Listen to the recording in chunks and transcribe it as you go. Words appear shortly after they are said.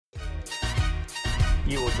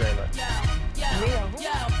Evil Jayla.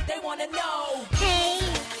 They wanna know. Hey,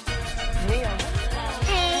 hey,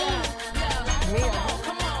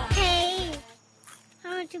 hey. I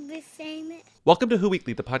want to be famous. Welcome to Who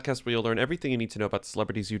Weekly, the podcast where you'll learn everything you need to know about the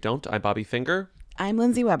celebrities you don't. I'm Bobby Finger. I'm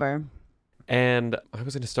Lindsay Weber. And I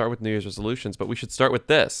was going to start with New Year's resolutions, but we should start with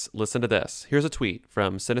this. Listen to this. Here's a tweet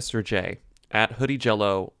from Sinister J at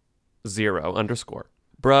hoodiejello0_.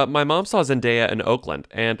 Bruh, my mom saw Zendaya in Oakland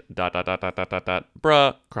and ...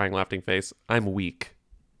 Bruh, crying laughing face. I'm weak.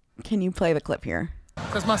 Can you play the clip here?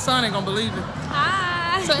 Because my son ain't gonna believe it.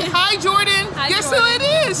 Hi. Say, hi, Jordan. Hi, Guess Jordan. who it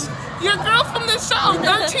is? Your girl from the show,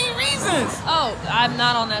 13 Reasons. Oh, I'm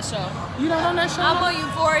not on that show. You not on that show? I'm on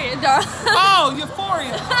Euphoria, darling. Oh,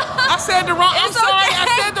 Euphoria. I said the wrong, I'm It's sorry, okay.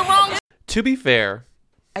 I said the wrong. To be fair,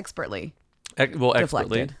 Expertly. expertly,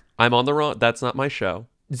 Deflected. I'm on the wrong. That's not my show.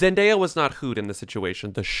 Zendaya was not hooed in the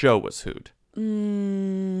situation. The show was hooed.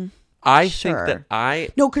 I sure. think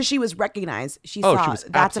that No, because she was recognized. She Oh, saw she was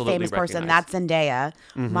that's a absolutely famous person. recognized. That's Zendaya.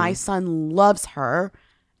 My son loves her.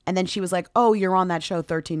 And then she was like, oh, you're on that show,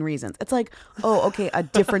 13 Reasons. It's like, oh, okay, a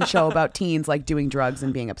different show about teens like doing drugs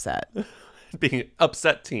and being upset. being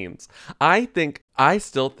upset teens. I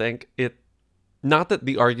still think it, not that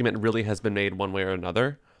the argument really has been made one way or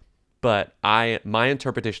another, but my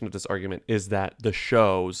interpretation of this argument is that the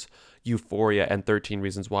shows Euphoria and 13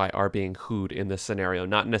 Reasons Why are being hooed in this scenario,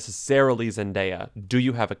 not necessarily Zendaya. Do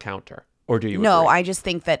you have a counter? Or do you No, agree? I just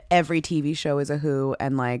think that every TV show is a who,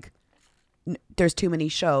 and like there's too many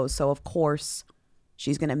shows. So, of course,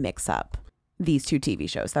 she's going to mix up these two TV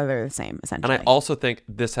shows. They're the same, essentially. And I also think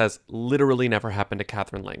this has literally never happened to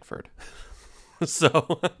Catherine Langford.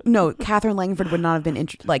 So No, Catherine Langford would not have been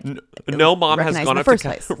no mom has recognized gone in the up first to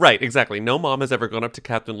place. Right, exactly. No mom has ever gone up to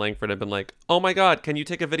Catherine Langford and been like, "Oh my God, can you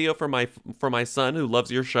take a video for my son who loves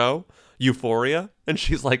your show, Euphoria?" And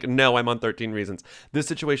she's like, "No, I'm on 13 Reasons." This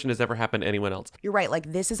situation has never happened to anyone else. You're right.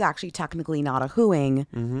 Like, this is actually technically not a hooing.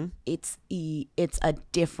 Mm-hmm. It's a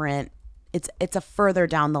different. It's a further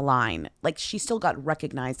down the line. Like, she still got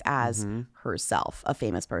recognized as herself, a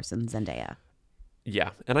famous person, Zendaya.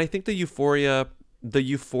 Yeah, and I think the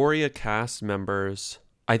Euphoria cast members,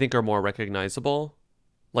 I think, are more recognizable.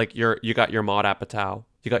 Like you got your Maude Apatow,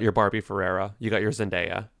 you got your Barbie Ferreira, you got your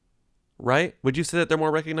Zendaya, right? Would you say that they're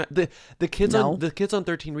more recognized? The kids No. on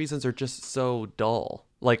 13 Reasons are just so dull.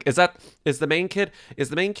 Like, is the main kid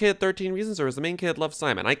 13 Reasons, or is the main kid Love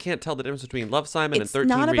Simon? I can't tell the difference between Love Simon and 13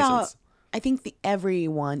 not Reasons. about. I think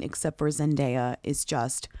everyone except for Zendaya is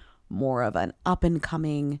just more of an up and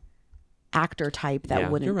coming actor type that Yeah,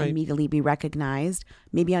 wouldn't you're right. immediately be recognized.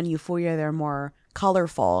 Maybe on Euphoria they're more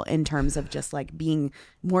colorful in terms of just like being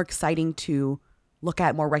more exciting to look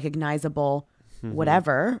at, more recognizable,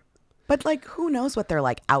 whatever. But like, who knows what they're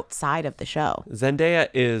like outside of the show? Zendaya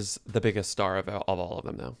is the biggest star of all of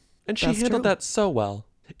them, though. And she That's handled true. that so well.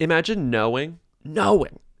 Imagine knowing,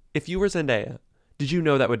 if you were Zendaya, did you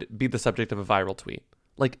know that would be the subject of a viral tweet?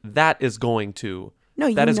 Like, that is going to... No,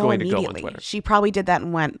 you that is know going to go on immediately. Twitter. She probably did that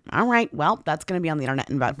and went, all right, well, that's going to be on the internet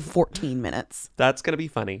in about 14 minutes. That's going to be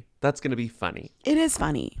funny. It is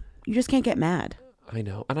funny. You just can't get mad. I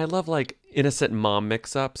know. And I love, like, innocent mom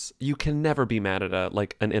mix-ups. You can never be mad at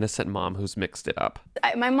an innocent mom who's mixed it up.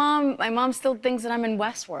 My mom still thinks that I'm in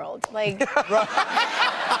Westworld. Like,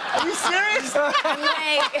 Are you serious?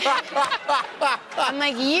 I'm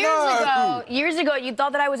like years ago, you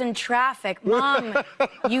thought that I was in Traffic. Mom,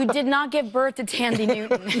 you did not give birth to Tandy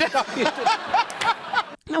Newton.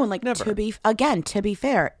 No, and like Never. to be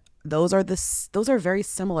fair, those are very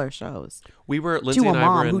similar shows Lindsay to a and I were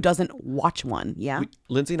mom in, who doesn't watch one. Yeah.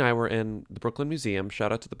 Lindsay and I were in the Brooklyn Museum.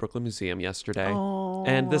 Shout out to the Brooklyn Museum yesterday.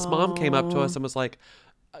 And this mom came up to us and was like,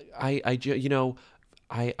 I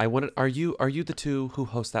wanted, are you the two who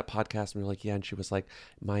host that podcast? And we were like, yeah. And she was like,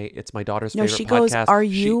 it's my daughter's No, favorite she podcast. goes, are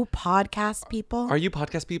you podcast people? Are you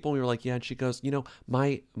podcast people? And we were like, yeah. And she goes,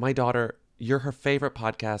 my daughter, you're her favorite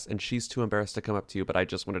podcast, and she's too embarrassed to come up to you, but I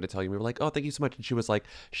just wanted to tell you. We were like, oh, thank you so much. And she was like,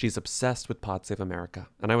 she's obsessed with Pod Save America.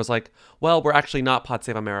 And I was like, well, we're actually not Pod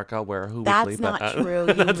Save America. We're Who That's Weekly. not but, true.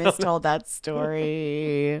 You mistold that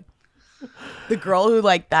story. The girl who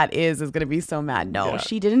that is going to be so mad. No, Yeah.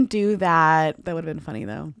 she didn't do that. That would have been funny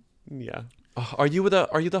though. Yeah. Are you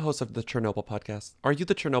the host of the Chernobyl podcast? Are you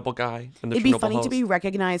the Chernobyl guy? And the It'd be Chernobyl funny host? to be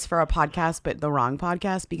recognized for a podcast, but the wrong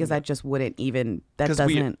podcast, because that just wouldn't even, that 'Cause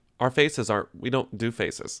doesn't. Our faces aren't, we don't do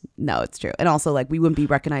faces. No, it's true. And also, like, we wouldn't be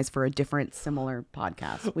recognized for a different similar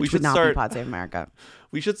podcast, which would not be Pod Save America.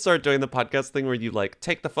 We should start doing the podcast thing where you like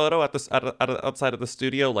take the photo at outside of the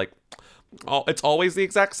studio. Like, it's always the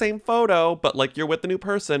exact same photo, but like you're with the new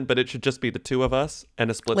person, but it should just be the two of us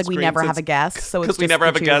and a split Like, screen. we never have a guest, so it's because we just never the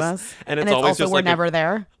have a two guest, of us. and it's And always also just we're like never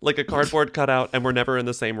there. like a cardboard cutout, and we're never in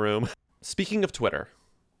the same room. Speaking of Twitter,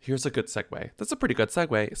 here's a good segue. That's a pretty good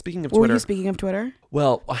segue. Speaking of Were Twitter, you speaking of Twitter?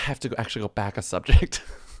 well, I have to actually go back a subject.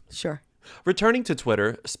 Sure. Returning to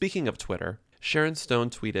Twitter, speaking of Twitter, Sharon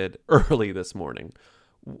Stone tweeted early this morning,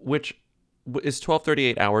 which is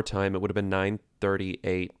 12:38 our time. It would have been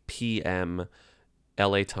 9:38 p.m.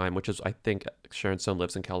 LA time, which is, I think Sharon Stone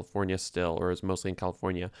lives in California still, or is mostly in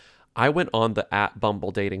California. I went on the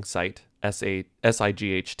 @Bumble dating site,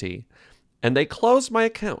 SIGHT, and they closed my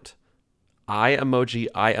account. I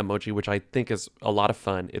emoji, which I think is a lot of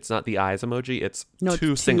fun. It's not the eyes emoji. It's No,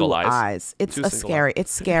 two it's single two eyes. It's Two a single scary.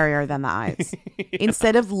 It's scarier than the eyes.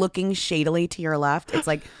 Instead of looking shadily to your left, it's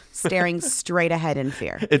like staring straight ahead in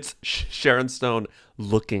fear. It's Sharon Stone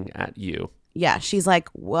looking at you. Yeah, she's like,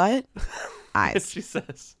 what? Eyes. She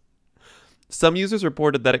says, some users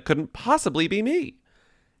reported that it couldn't possibly be me.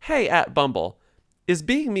 Hey, @Bumble, is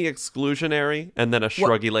being me exclusionary? And then a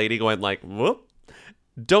shruggy lady going like, whoop.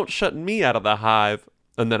 Don't shut me out of the hive.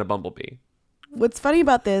 And then a bumblebee. What's funny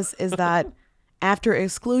about this is that after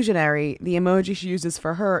exclusionary, the emoji she uses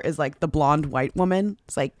for her is like the blonde white woman.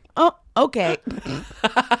 It's like, oh, okay.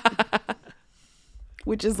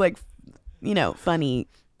 Which is like, funny.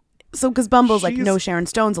 So, because Bumble's like, no Sharon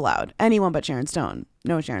Stones allowed. Anyone but Sharon Stone.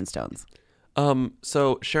 No Sharon Stones.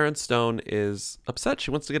 So Sharon Stone is upset.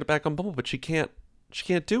 She wants to get it back on Bumble, but she can't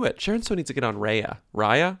do it. Sharon Stone needs to get on Raya.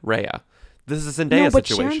 Raya. This is a Zendaya No, but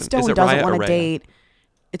situation. Sharon Stone is it doesn't Raya or want to Raya? date.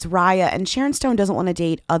 It's Raya, and Sharon Stone doesn't want to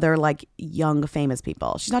date other like young famous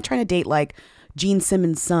people. She's not trying to date like Gene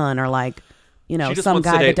Simmons' son or like She just some wants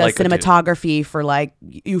to guy that date, does like, a dude. cinematography for like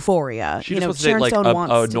Euphoria. She just wants to date Sharon like Stone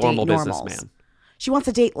wants a to normal date normals. businessman. She wants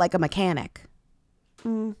to date like a mechanic.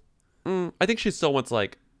 I think she still wants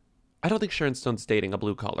like. I don't think Sharon Stone's dating a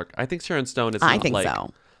blue collar. I think Sharon Stone is. I not think like, so.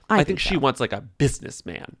 I think she wants like a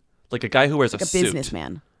businessman, like a guy who wears Like a suit.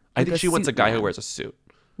 businessman. I Like think a she wants a suit guy who man. wears a suit.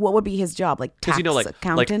 What would be his job? Like tax Because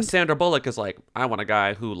accountant? Sandra Bullock is like, I want a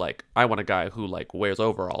guy who wears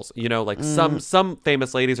overalls. Like some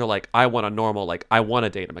famous ladies are like, I want a normal, like I want to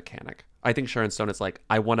date a mechanic. I think Sharon Stone is like,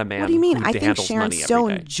 I want a man. What do you mean? who I think handles Sharon money every Stone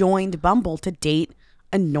day. joined Bumble to date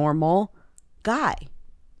a normal guy.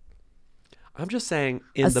 I'm just saying,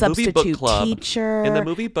 A in the movie book substitute club, teacher, in the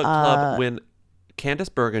movie book club, when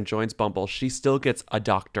Candice Bergen joins Bumble, she still gets a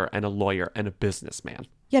doctor and a lawyer and a businessman.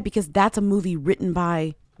 Yeah, because that's a movie written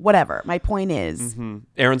by whatever. My point is,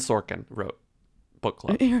 Aaron Sorkin wrote book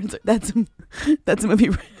club. that's a movie.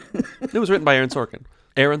 It was written by Aaron Sorkin.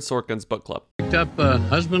 Aaron Sorkin's book club. Picked up a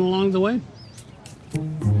husband along the way?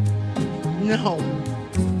 No.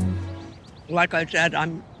 Like I said,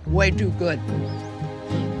 I'm way too good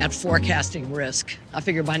at forecasting risk. I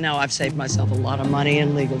figure by now I've saved myself a lot of money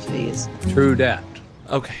in legal fees. True dat.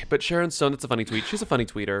 Okay, but Sharon Stone, it's a funny tweet. She's a funny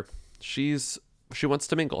tweeter. She wants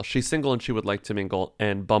to mingle. She's single and she would like to mingle,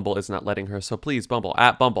 and Bumble is not letting her. So please, Bumble,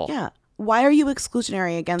 @Bumble. Yeah. Why are you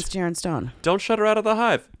exclusionary against Sharon Stone? Don't shut her out of the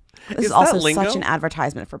hive. This is that also lingo? such an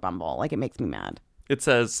advertisement for Bumble. Like, it makes me mad. It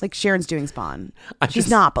says, Like, Sharon's doing Spawn. I She's just-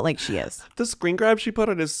 not, but like she is. the screen grab she put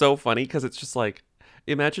on is so funny because it's just like,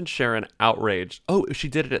 imagine Sharon outraged. Oh, she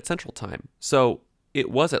did it at Central Time. So it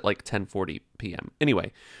was at like 10:40 p.m.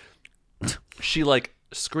 Anyway, she like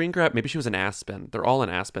screen grab. Maybe she was in Aspen. They're all in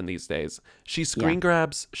Aspen these days. She screen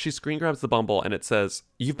grabs the Bumble and it says,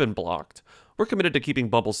 "You've been blocked. We're committed to keeping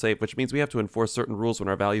Bumble safe, which means we have to enforce certain rules when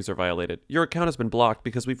our values are violated. Your account has been blocked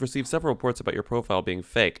because we've received several reports about your profile being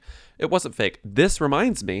fake. It wasn't fake. This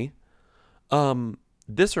reminds me, I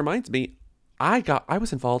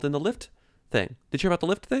was involved in the Lyft thing. Did you hear about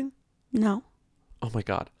the Lyft thing? No. Oh my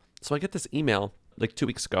God. So I get this email like 2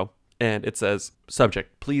 weeks ago and it says,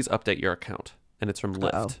 subject, please update your account. And it's from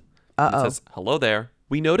Lyft. It says, hello there.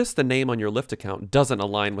 We noticed the name on your Lyft account doesn't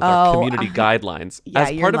align with our community guidelines. Yeah,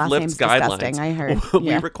 As your part of last Lyft's name's guidelines, disgusting, I heard. we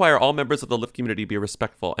Yeah. require all members of the Lyft community be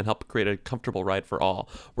respectful and help create a comfortable ride for all.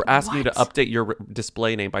 We're asking you to update your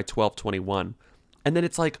display name by 12/21. And then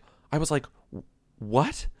it's like, I was like,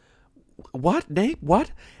 what? What name?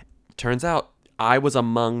 What? Turns out I was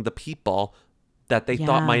among the people that they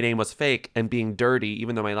thought Yeah. my name was fake and being dirty,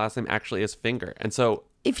 even though my last name actually is Finger. And so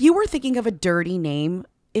If you were thinking of a dirty name,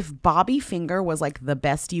 if Bobby Finger was like the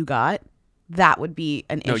best you got, that would be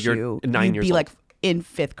an No, issue. you're 9 You'd years be old. like in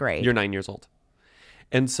 5th grade. you're 9 years old.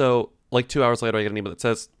 And so like 2 hours later, I get an email that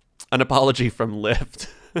says, an apology from Lyft.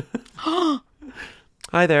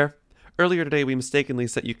 Hi there. Earlier today, we mistakenly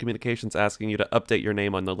sent you communications asking you to update your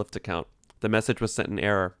name on the Lyft account. The message was sent in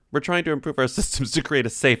error. We're trying to improve our systems to create a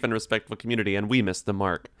safe and respectful community, and we missed the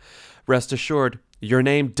mark. Rest assured, your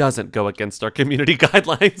name doesn't go against our community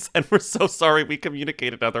guidelines, and we're so sorry we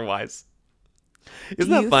communicated otherwise.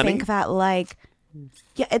 Isn't that funny? Do you think that, like,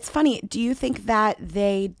 yeah, it's funny. Do you think that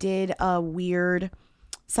they did a weird,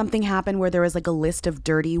 something happened where there was like a list of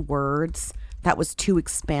dirty words that was too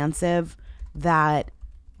expansive that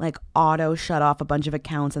like auto shut off a bunch of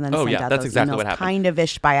accounts and then sent out that's those exactly emails what happened. kind of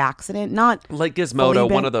ish by accident? Not like Gizmodo,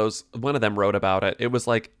 fully one of them wrote about it. It was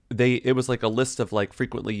like a list of like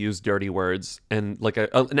frequently used dirty words, and like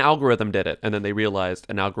an algorithm did it, and then they realized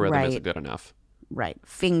an algorithm isn't good enough. Right.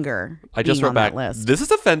 Finger. I just being wrote on back, that list. this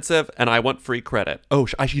is offensive and I want free credit. Oh,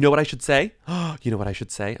 you know what I should say? You know what I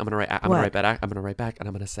should say? I'm going to write back and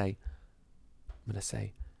I'm going to say,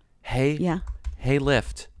 hey, Yeah. hey,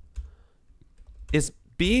 Lyft, is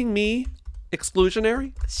being me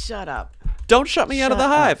exclusionary? Shut up. Don't shut me out of the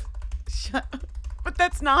Shut up. hive. But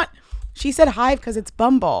that's not. She said hive because it's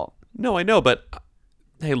Bumble. No, I know, but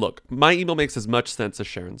hey, look, my email makes as much sense as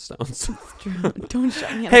Sharon Stone's. Don't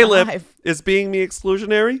shut me out Hey, of the Lyft, hive. is being me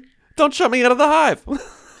exclusionary? Don't shut me out of the hive.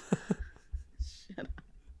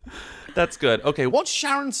 That's good. Okay, What's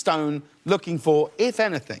Sharon Stone looking for, if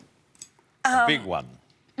anything? Big one.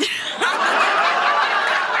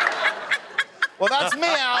 Well, that's me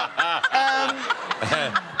out.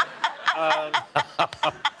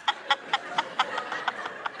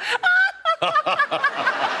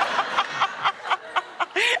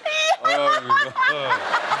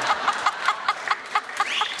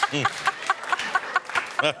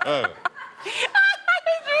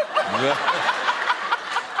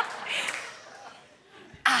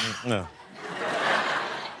 No.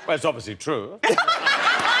 Well, it's obviously true. That's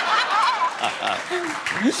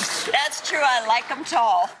true. I like them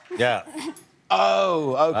tall. Yeah.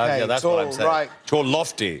 Oh, okay. Yeah, that's tall, what I'm saying. right. Tall,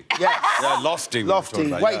 lofty. Yes. Yeah, lofty. we were talking Lofty,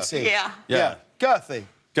 about, weighty. Yeah. Yeah. Girthy.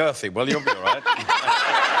 Girthy. Well, you'll be all right.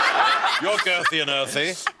 You're girthy and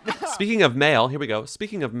earthy. speaking of mail, here we go.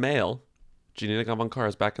 Speaking of mail, Janina Gavankar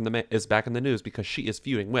is back in the news because she is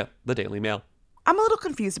feuding with the Daily Mail. I'm a little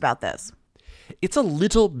confused about this. It's a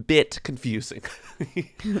little bit confusing.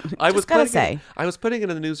 I was putting it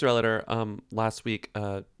in the newsletter last week,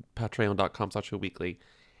 patreon.com/weekly,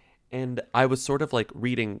 and I was sort of like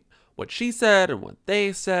reading what she said and what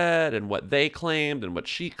they said and what they claimed and what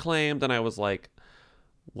she claimed, and I was like,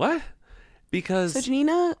 what? Because So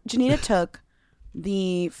Janina took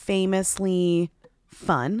the famously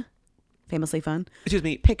fun excuse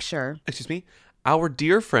me, picture. our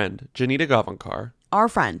dear friend Janina Gavankar, Our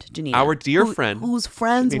friend, Janina. Our dear friend, Who's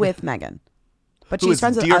friends Janina. with Megan. But who she's is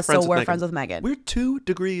friends with dear us, so we're Meghan. friends with Megan. We're 2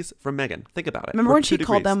 degrees from Megan. Think about it. Remember We're when she 2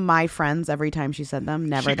 called degrees. them my friends every time she said them?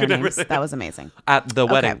 Never She their could never names. say That was amazing. At the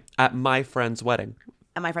Okay. wedding, at my friend's wedding.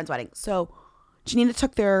 At my friend's wedding. So Janina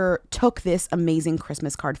took this amazing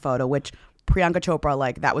Christmas card photo, which Priyanka Chopra,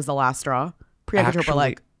 like, that was the last straw. Priyanka Chopra, Actually,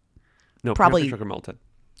 like, No, probably- Priyanka Chopra melted.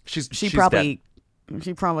 She's probably dead.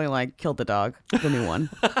 she probably like killed the dog, the new one.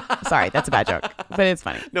 Sorry, that's a bad joke, but it's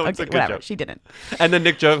funny. No, it's a good whatever. joke. She didn't. And then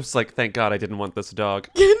Nick Jones like, thank God I didn't want this dog.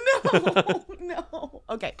 No.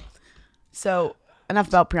 Okay. So enough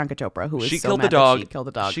about Priyanka Chopra, who was She so killed mad the that dog. She killed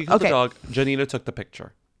the dog. She killed Okay. the dog. Janina took the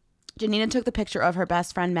picture. Janina took the picture of her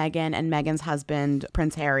best friend Megan and Megan's husband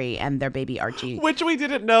Prince Harry and their baby Archie. Which we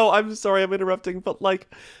didn't know. I'm sorry I'm interrupting, but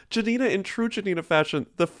like Janina, in true Janina fashion,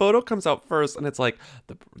 the photo comes out first and it's like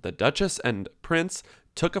the Duchess and Prince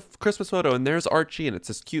took a Christmas photo and there's Archie and it's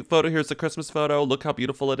this cute photo. Here's the Christmas photo. Look how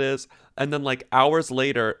beautiful it is. And then like hours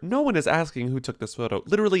later, no one is asking who took this photo.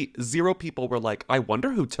 Literally 0 people were like, I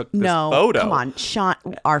wonder who took this photo. Come on.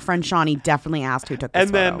 Our friend Shawnee definitely asked who took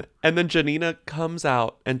this photo. And then Janina comes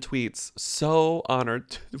out and tweets, so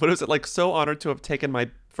honored. What is it like? So honored to have taken my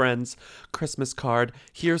friend's Christmas card.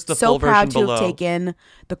 Here's the so full version proud to below. have taken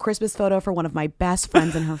the Christmas photo for one of my best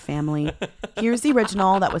friends and her family. Here's the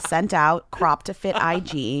original that was sent out, cropped to fit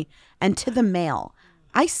IG, and to the mail.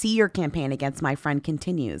 I see your campaign against my friend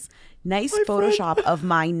continues. Nice Photoshop of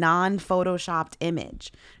my non-photoshopped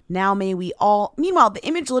image. Now may we all. Meanwhile, the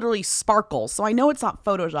image literally sparkles, so I know it's not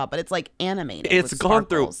Photoshop, but it's like animated. It's with gone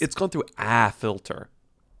sparkles. through. It's gone through a filter.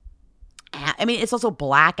 I mean, it's also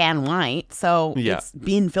black and white, so Yeah. it's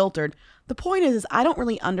been filtered. The point is I don't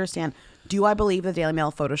really understand. Do I believe the Daily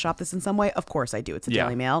Mail photoshopped this in some way? Of course I do. It's a Yeah.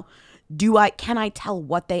 Daily Mail. Can I tell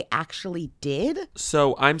what they actually did?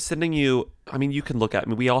 So I'm sending you. I mean, you can look at. I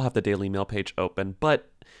mean, we all have the Daily Mail page open, but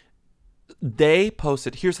They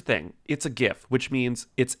posted, here's the thing. It's a GIF, which means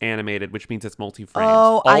it's animated, which means it's multi-frames.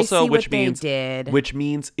 Oh, I see which what they means, did. Which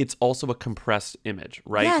means it's also a compressed image,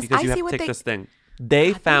 right? Yes, because I you have see to what take they- this thing.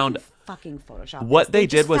 They found fucking Photoshop. what they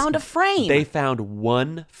did just was found a frame. They found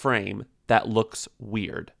one frame that looks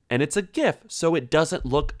weird, and it's a GIF, so it doesn't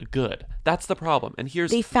look good. That's the problem. And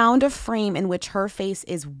here's They found a frame in which her face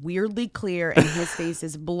is weirdly clear and his face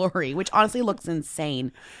is blurry, which honestly looks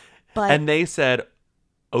insane. But and they said,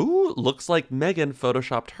 "Oh, looks like Megan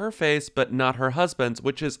photoshopped her face, but not her husband's,"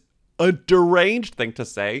 which is a deranged thing to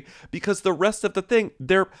say because the rest of the thing,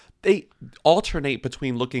 they alternate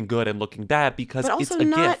between looking good and looking bad because But it's also a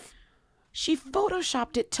not- GIF. she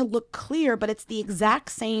photoshopped it to look clear, but it's the exact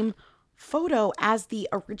same photo as the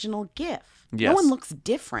original GIF. Yes. No one looks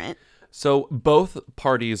different. So both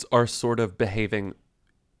parties are sort of behaving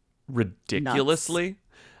ridiculously.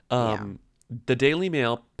 The Daily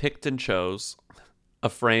Mail picked and chose a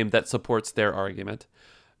frame that supports their argument.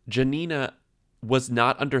 Janina was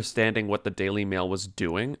not understanding what the Daily Mail was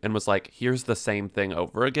doing and was like, here's the same thing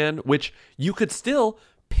over again, which you could still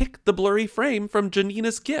pick the blurry frame from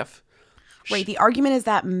Janina's GIF. Wait, the argument is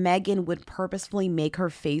that Megan would purposefully make her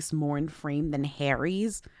face more in frame than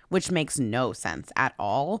Harry's, which makes no sense at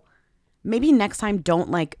all. Maybe next time don't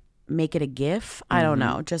like make it a GIF. I don't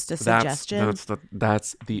know, just a suggestion.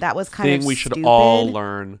 That's the That was kind thing of we should stupid. all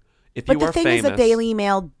learn. If But you the are thing famous, is, the Daily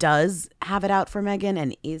Mail does have it out for Megan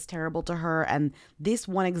and is terrible to her. And this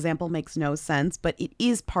one example makes no sense, but it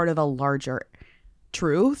is part of a larger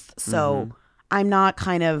truth. So I'm not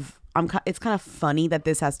kind of, it's kind of funny that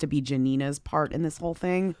this has to be Janina's part in this whole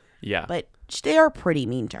thing. yeah, But they are pretty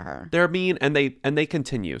mean to her. they're mean and they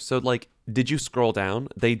continue. So like, did you scroll down?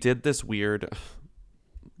 They did this weird.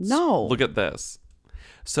 No. Look at this.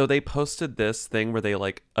 So they posted this thing where they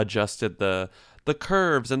like adjusted the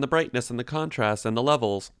curves and the brightness and the contrast and the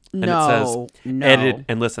levels. And it says edited.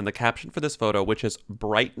 And listen, the caption for this photo, which is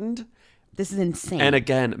brightened. This is insane. And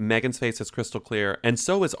again, Megan's face is crystal clear. And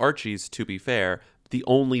so is Archie's, to be fair. The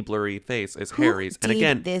only blurry face is Who Harry's. And did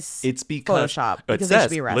again, this it's because Photoshop? it Because they should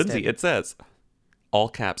says, be arrested. Lindsay, it says, all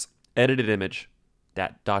caps, edited image,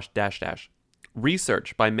 dash.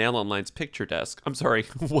 Research by Mail Online's picture desk. I'm sorry,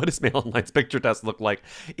 what does Mail Online's picture desk look like?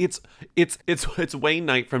 It's Wayne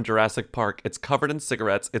Knight from Jurassic Park. It's covered in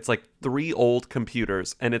cigarettes. It's like 3 old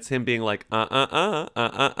computers, and it's him being like, Oh,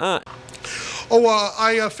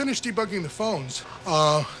 I finished debugging the phones.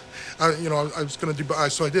 I was going to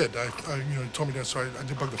debug, so I did. You told me that, so I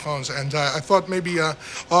debugged the phones, and I thought maybe you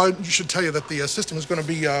should tell you that the system is going to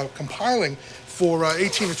be compiling for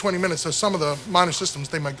 18 to 20 minutes. So some of the minor systems,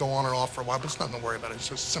 they might go on and off for a while, but it's nothing to worry about. It's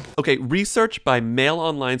just simple. Okay, research by Mail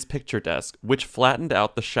Online's picture desk, which flattened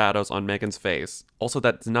out the shadows on Megan's face. Also,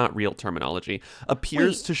 that's not real terminology.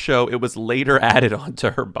 Appears to show it was later added onto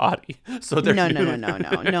her body. So their No.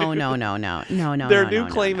 Their new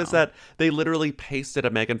claim is that they literally pasted a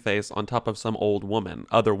Megan face on top of some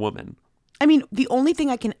other woman. I mean, the only thing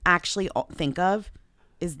I can actually think of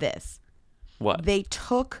is this. What? They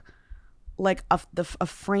took like a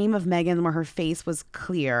frame of Megan where her face was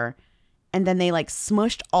clear, and then they like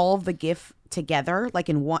smushed all of the GIF together, like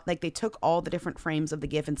in one. Like they took all the different frames of the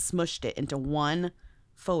GIF and smushed it into one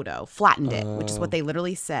photo, flattened it, which is what they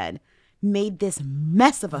literally said. Made this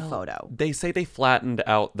mess of a photo. They say they flattened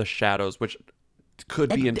out the shadows, which could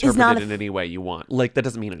be It is not interpreted in any way you want. Like, that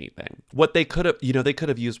doesn't mean anything. What they could have, they could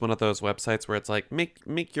have used one of those websites where it's like,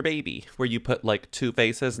 make your baby, where you put like 2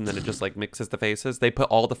 faces and then it just like mixes the faces. They put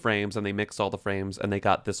all the frames and they mixed all the frames and they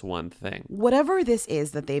got this one thing. Whatever this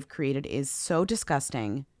is that they've created is so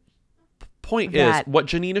disgusting. Point is, what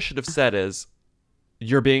Janina should have said is,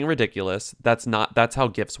 you're being ridiculous. That's how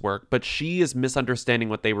GIFs work. But she is misunderstanding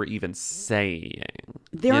what they were even saying.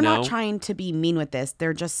 They're not trying to be mean with this.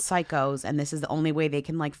 They're just psychos, and this is the only way they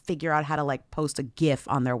can like figure out how to like post a GIF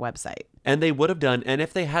on their website. And they would have done, and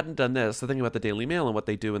if they hadn't done this, the thing about the Daily Mail and what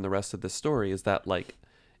they do in the rest of this story is that like,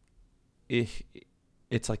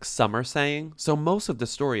 it's like summer saying. So most of the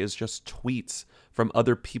story is just tweets from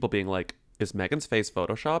other people being like, is Megan's face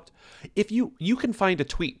photoshopped? If you can find a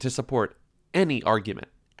tweet to support any argument,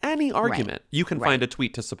 you can find a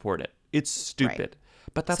tweet to support it. It's stupid.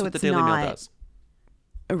 But that's So what the it's Daily Mail not- does.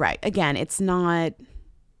 Right. Again, it's not.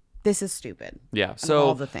 This is stupid. Yeah. Of So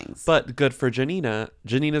all the things. But good for Janina.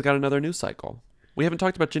 Janina's got another news cycle. We haven't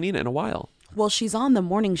talked about Janina in a while. Well, she's on the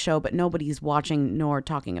morning show, but nobody's watching nor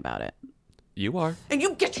talking about it. You are. And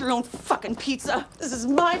you get your own fucking pizza. This is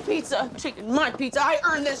my pizza. I'm taking my pizza. I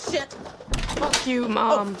earned this shit. Fuck you,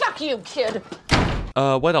 Mom. Oh, fuck you, kid.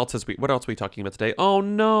 What else are we talking about today? Oh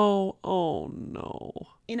no.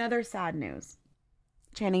 In other sad news,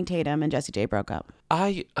 Channing Tatum and Jessie J broke up?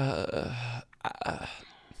 I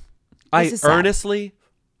This is sad. earnestly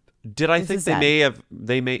did. I This think is they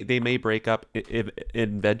sad. may break up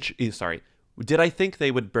eventually. Sorry, did I think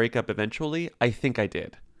they would break up eventually? I think I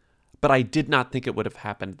did, but I did not think it would have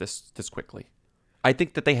happened this quickly. I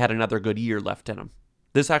think that they had another good year left in them.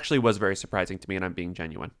 This actually was very surprising to me, and I'm being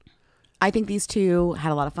genuine. I think these two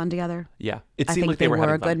had a lot of fun together. Yeah, it I seemed think like they were a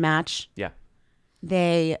having good fun. match. Yeah.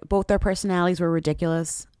 Both their personalities were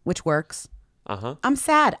ridiculous, which works. Uh-huh. I'm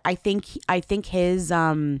sad. I think his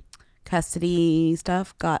custody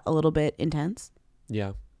stuff got a little bit intense.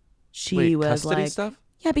 Yeah. She Wait, was custody like, stuff?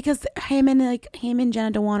 yeah, because him and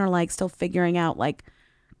Jenna Dewan are like still figuring out, like,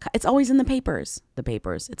 it's always in the papers.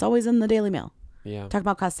 It's always in the Daily Mail. Yeah. Talk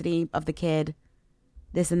about custody of the kid,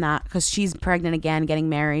 this and that, because she's pregnant again, getting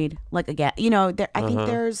married, like again. You know,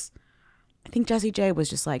 I think Jessie J was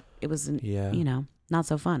just like, it was, not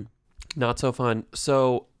so fun. Not so fun.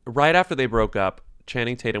 So right after they broke up,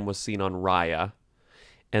 Channing Tatum was seen on Raya,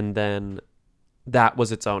 and then that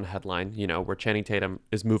was its own headline, where Channing Tatum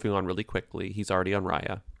is moving on really quickly. He's already on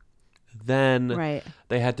Raya. Then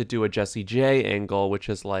they had to do a Jessie J angle, which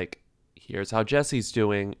is like, here's how Jessie's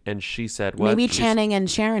doing, and she said, what? Maybe Channing and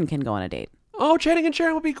Sharon can go on a date. Oh, Channing and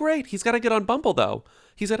Sharon would be great. He's got to get on Bumble, though.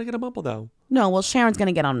 No, well, Sharon's going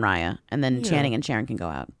to get on Raya, and then Channing and Sharon can go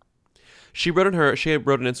out. She wrote an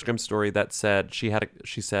Instagram story that said she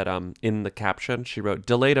said in the caption, she wrote,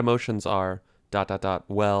 delayed emotions are ...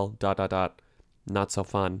 well ... not so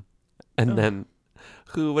fun. And then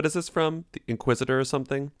what is this from? The Inquisitor or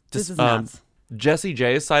something? This is nuts. Jessie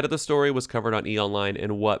J's side of the story was covered on E! Online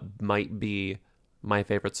in what might be my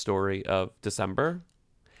favorite story of December.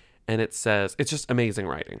 And it says, it's just amazing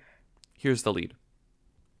writing. Here's the lead.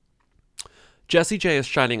 Jessie J is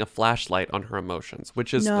shining a flashlight on her emotions,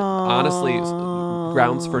 which is honestly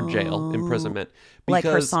grounds for jail, imprisonment. Like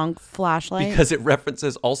her song Flashlight? Because it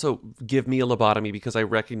references also Give Me a Lobotomy, because I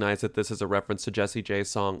recognize that this is a reference to Jessie J's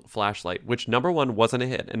song Flashlight, which number one wasn't a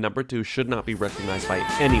hit, and number two should not be recognized by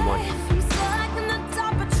anyone.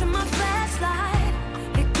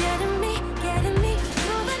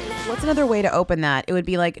 What's another way to open that? It would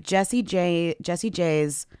be like Jessie J's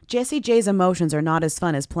emotions are not as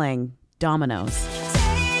fun as playing dominoes.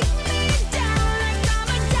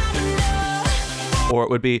 Or it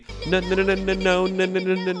would be no no no no no no no no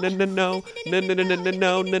no no no no no no no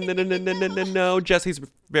no no no no. Jessie's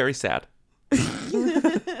very sad.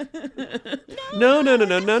 No no no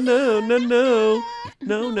no no no no no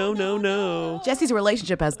no no no no. Jessie's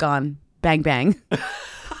relationship has gone bang bang.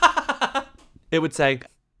 It would say,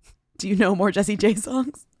 do you know more Jessie J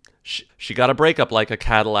songs? She got a breakup like a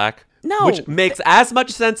Cadillac. No. Which makes as much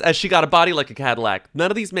sense as she got a body like a Cadillac. None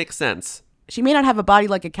of these make sense. She may not have a body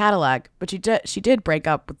like a Cadillac, but she did break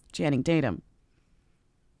up with Channing Tatum.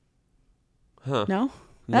 Huh. No?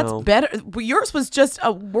 That's better. Yours was just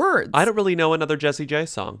a word. I don't really know another Jessie J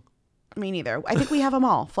song. Me neither. I think we have them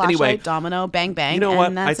all. Flashlight, Anyway, domino, bang bang. You know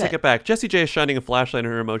what? I That's take it back. Jessie J is shining a flashlight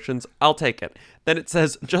on her emotions. I'll take it. Then it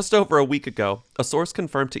says, just over a week ago, a source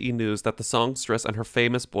confirmed to E! News that the songstress and her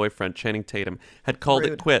famous boyfriend, Channing Tatum, had called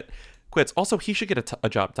it quits. Also, he should get a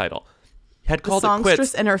job title. Had called it quits.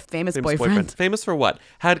 Songstress and her famous boyfriend. Famous for what?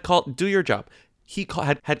 Had called, do your job. He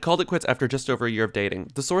had called it quits after just over a year of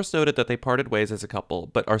dating. The source noted that they parted ways as a couple,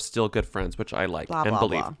 but are still good friends, which I like and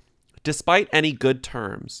believe. Blah. Despite any good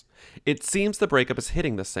terms, it seems the breakup is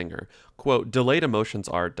hitting the singer. Quote, delayed emotions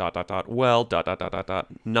are ... well ...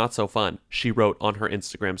 not so fun, she wrote on her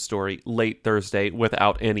Instagram story late Thursday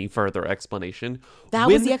without any further explanation. That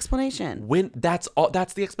was the explanation. That's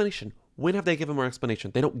the explanation. When have they given more explanation?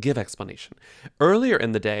 They don't give explanation. Earlier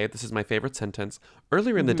in the day, this is my favorite sentence.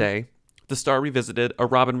 Earlier in the day, the star revisited a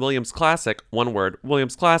Robin Williams classic, one word,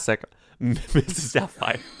 Williams classic, Mrs.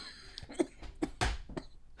 Doubtfire.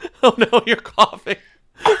 Oh no, you're coughing.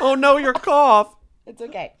 Oh no, your cough. It's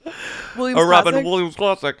okay. Robin Williams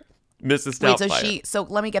classic, Mrs. Doubtfire. Wait, so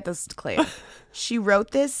let me get this clear. She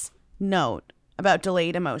wrote this note about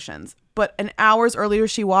delayed emotions, but an hours earlier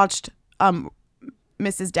she watched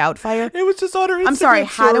Mrs. Doubtfire. It was just on her Instagram I'm sorry,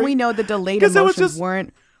 how do story. we know the delayed emotions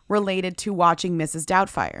weren't related to watching Mrs.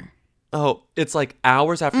 Doubtfire? Oh, it's like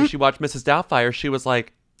hours after she watched Mrs. Doubtfire, she was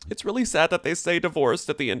like, it's really sad that they say divorced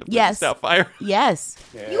at the end of Mrs. Doubtfire. Yes.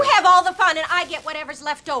 You have all the fun and I get whatever's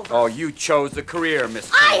left over. Oh, you chose the career,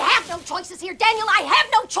 Miss I have no choices here, Daniel. I have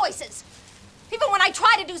no choices. Even when I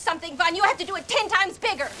try to do something fun, you have to do it 10 times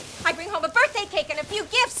bigger. I bring home a birthday cake and a few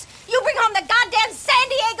gifts. You bring home the goddamn San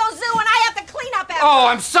Diego Zoo and I have to clean up after. Oh,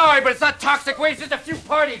 I'm sorry, but it's not toxic waste, it's a few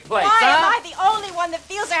party plates, Why huh? am I the only one one that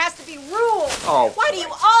feels there has to be rules. Oh. Why do you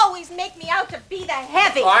always make me out to be the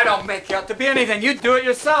heavy? Oh, I don't make you out to be anything. You do it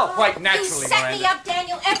yourself, quite naturally, You set Miranda. me up,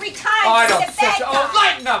 Daniel, every time. Oh, I to be don't the set bad you. guy. Oh,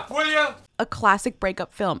 lighten up, will you? A classic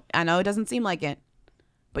breakup film. I know it doesn't seem like it,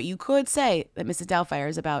 but you could say that Mrs. Doubtfire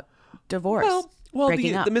is about divorce. Well,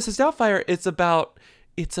 breaking up. the Mrs. Doubtfire, it's about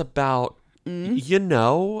you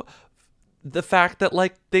know, the fact that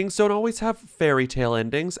like things don't always have fairy tale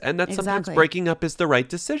endings, and that sometimes Exactly. breaking up is the right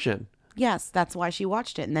decision. Yes, that's why she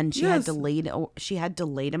watched it, and then she had delayed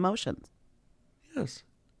emotions. Yes.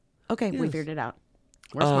 Okay, we Yes. figured it out.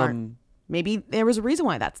 We're smart. Maybe there was a reason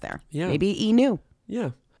why that's there. Yeah. Maybe E knew. Yeah.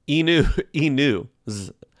 E knew.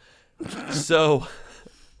 So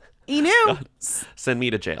E knew. God, send me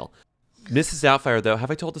to jail. Mrs. Doubtfire, though,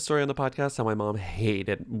 have I told the story on the podcast how my mom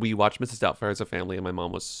hated? We watched Mrs. Doubtfire as a family, and my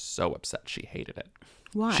mom was so upset. She hated it.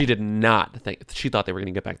 Why? She did not think. She thought they were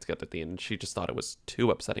going to get back together at the end. She just thought it was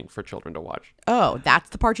too upsetting for children to watch. Oh, that's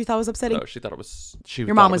the part you thought was upsetting? Oh, she thought it was.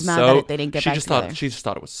 Your mom was mad that they didn't get back together. She just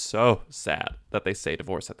thought it was so sad that they say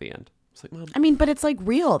divorce at the end. It's like, Mom. I mean, but it's like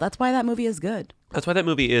real. That's why that movie is good. That's why that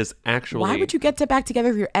movie is actually. Why would you get back together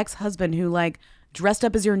with your ex-husband who like dressed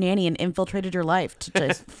up as your nanny and infiltrated your life to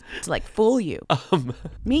just to like fool you?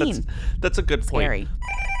 Mean. That's a good point. Scary.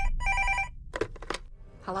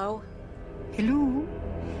 Hello? Hello?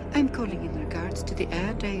 I'm calling in regards to the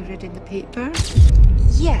ad I read in the paper.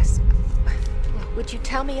 Yes. Would you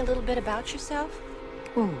tell me a little bit about yourself?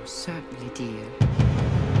 Oh, certainly, dear.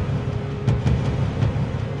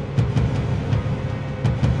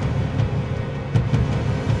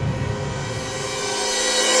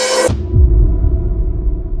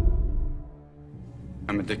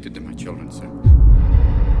 I'm addicted to my children, sir.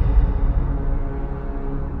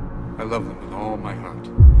 I love them with all my heart.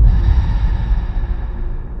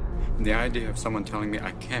 And the idea of someone telling me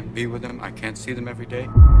I can't be with them, I can't see them every day,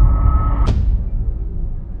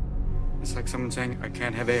 it's like someone saying I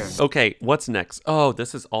can't have air. Okay, what's next? Oh,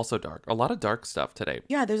 this is also dark. A lot of dark stuff today.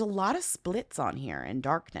 Yeah, there's a lot of splits on here and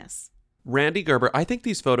darkness. Randy Gerber, I think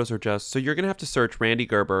these photos are just, so you're going to have to search Randy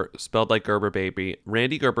Gerber, spelled like Gerber Baby,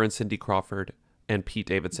 Randy Gerber and Cindy Crawford and Pete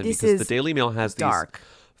Davidson, This because is the Daily Mail has dark.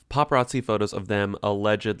 these paparazzi photos of them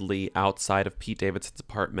allegedly outside of Pete Davidson's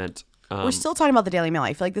apartment. We're still talking about the Daily Mail.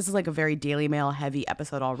 I feel like this is like a very Daily Mail heavy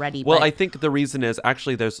episode already. Well, but I think the reason is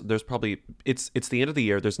actually there's probably it's the end of the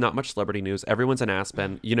year. There's not much celebrity news. Everyone's in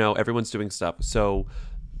Aspen. You know, everyone's doing stuff. So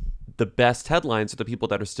the best headlines are the people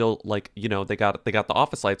that are still like, you know, they got the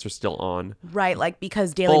office lights are still on. right, like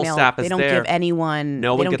because Daily Full Mail, staff is they don't there. give anyone,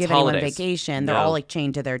 No they one don't gets give holidays. anyone vacation. They're No. all like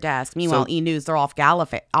chained to their desk. Meanwhile, So- E News, they're off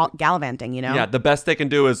gallivanting. You know. Yeah, the best they can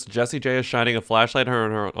do is Jessie J is shining a flashlight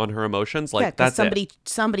on her emotions. Like yeah, 'cause that's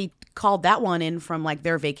somebody called that one in from like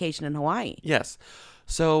their vacation in Hawaii. Yes.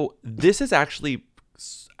 So this is actually,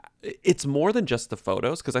 it's more than just the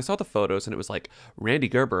photos, because I saw the photos and it was like Randy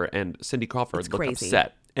Gerber and Cindy Crawford It's looked crazy.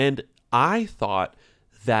 upset. And I thought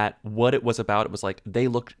that what it was about, it was like they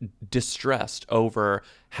looked distressed over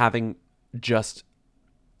having just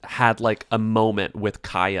had like a moment with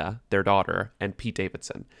Kaya, their daughter, and Pete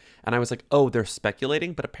Davidson. And I was like, oh, they're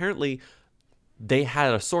speculating, but apparently they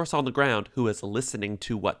had a source on the ground who was listening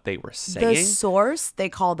to what they were saying. The source they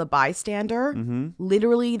call the bystander. Mhm.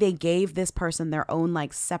 Literally, they gave this person their own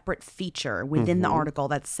like separate feature within the Mhm. article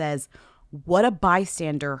that says what a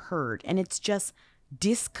bystander heard, and it's just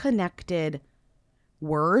disconnected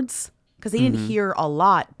words because they didn't Mhm. hear a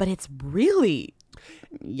lot, but it's really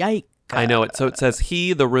yikes. I know it. So it says,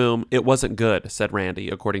 the room, it wasn't good, said Randy,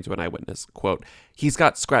 according to an eyewitness. Quote, he's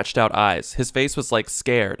got scratched out eyes. His face was like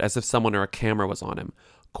scared, as if someone or a camera was on him.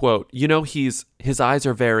 Quote, you know, his eyes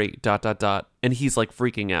are very ... and he's like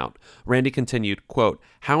freaking out. Randy continued, quote,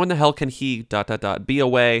 how in the hell can he ... be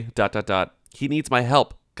away ... he needs my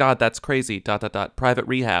help. God, that's crazy ... private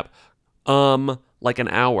rehab. Like an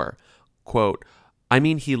hour. Quote, I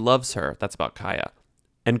mean, he loves her. That's about Kaya.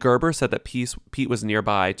 And Gerber said that Pete was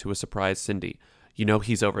nearby to a surprise Cindy. You know,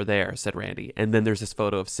 he's over there, said Randy. And then there's this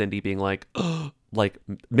photo of Cindy being like, oh, like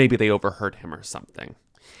maybe they overheard him or something.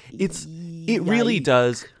 It really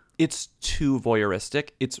does. It's too voyeuristic.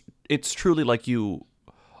 It's truly like you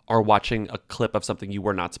are watching a clip of something you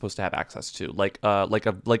were not supposed to have access to, like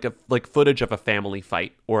footage of a family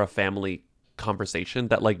fight or a family conversation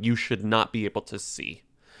that like you should not be able to see.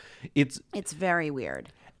 It's very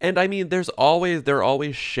weird. And I mean, there are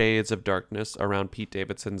always shades of darkness around Pete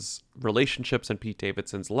Davidson's relationships and Pete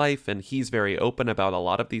Davidson's life, and he's very open about a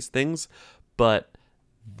lot of these things. But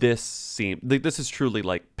this is truly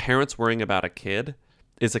like parents worrying about a kid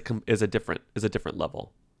is a different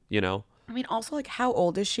level, you know. I mean, also like how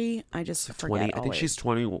old is she? I just forget. 20. I think she's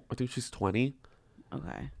 20. I think she's 20.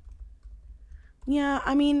 Okay. Yeah,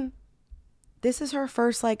 I mean, this is her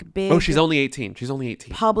first like big. Oh, she's only 18. She's only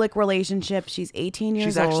 18. Public relationship. She's 18 years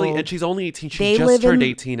She's actually, old. and she's only 18. She They just live turned in-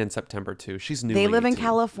 18 in September too. She's new. They live in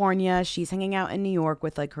California. She's hanging out in New York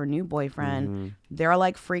with like her new boyfriend. Mm-hmm. They're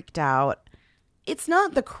like freaked out. It's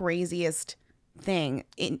not the craziest thing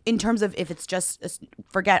in terms of if it's just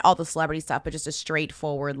forget all the celebrity stuff, but just a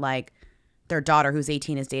straightforward like their daughter who's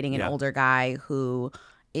 18 is dating an older guy who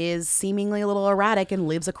is seemingly a little erratic and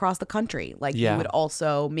lives across the country. Like you would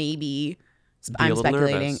also maybe, I'm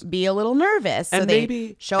speculating, be a little nervous. So And they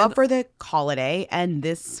maybe- show up for the holiday and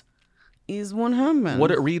this is what happened.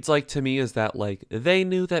 What it reads like to me is that like they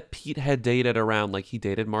knew that Pete had dated around, like he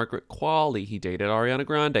dated Margaret Qualley, he dated Ariana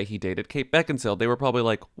Grande, he dated Kate Beckinsale. They were probably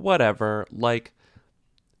like, whatever, like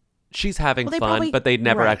she's having Well, they fun, probably- but they'd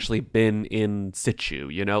never right. actually been in situ,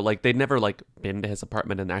 you know? Like they'd never like been to his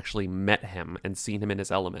apartment and actually met him and seen him in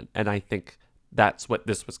his element. And I think that's what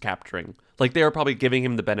this was capturing. Like they were probably giving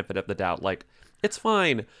him the benefit of the doubt, like it's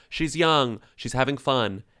fine. She's young. She's having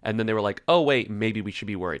fun. And then they were like, oh, wait, maybe we should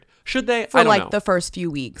be worried. Should they? For I don't like know. the first few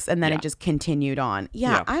weeks and then Yeah. it just continued on.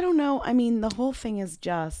 Yeah, I don't know. I mean, the whole thing is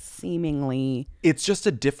just seemingly It's just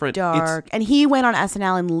a different... dark. And he went on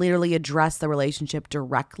SNL and literally addressed the relationship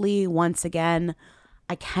directly. Once again,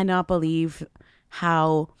 I cannot believe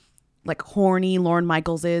how like horny Lorne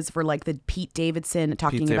Michaels is for like the Pete Davidson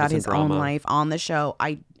talking about Davidson his drama. own life on the show.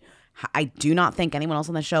 I do not think anyone else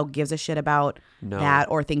on the show gives a shit about that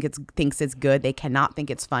or thinks it's good. They cannot think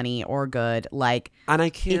it's funny or good. Like, and I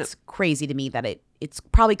can't... It's crazy to me that it's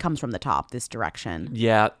probably comes from the top, this direction.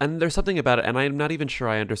 Yeah, and there's something about it, and I'm not even sure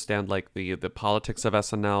I understand like the politics of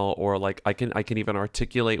SNL, or like I can even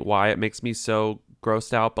articulate why it makes me so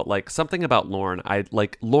grossed out. But like something about Lorne,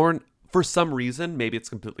 Lorne. For some reason, maybe it's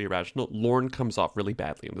completely irrational, Lorne comes off really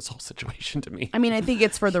badly in this whole situation to me. I mean, I think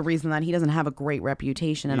it's for the reason that he doesn't have a great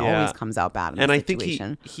reputation and always comes out bad in and this I think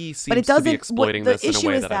situation. he seems But it to doesn't, be exploiting the this in a issue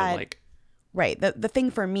way is that I don't like. Right. The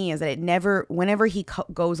thing for me is that it never, whenever he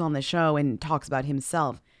goes on the show and talks about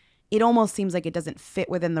himself, it almost seems like it doesn't fit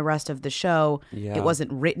within the rest of the show. Yeah. It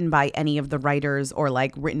wasn't written by any of the writers or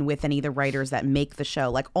like written with any of the writers that make the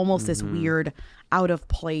show. Like almost this weird, out of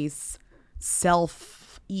place,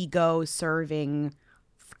 ego serving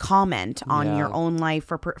comment on your own life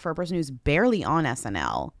for a person who's barely on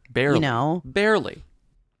SNL. Barely. You know? Barely.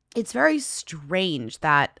 It's very strange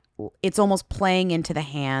that it's almost playing into the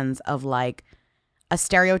hands of like a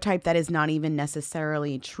stereotype that is not even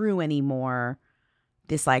necessarily true anymore.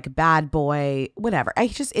 This like bad boy, whatever.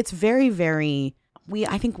 It's very, very,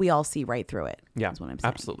 I think we all see right through it. Yeah, is what I'm saying.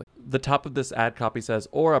 absolutely. The top of this ad copy says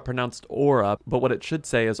Ora, pronounced Aura, but what it should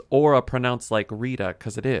say is Ora, pronounced like Rita,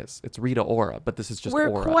 because it is. It's Rita Ora, but this is just We're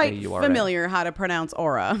Ora. quite A-U-R-A. familiar how to pronounce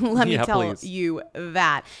aura. Let me Yeah, tell please. you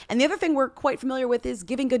that. And the other thing we're quite familiar with is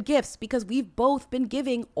giving good gifts, because we've both been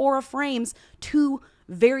giving aura frames to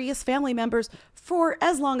various family members for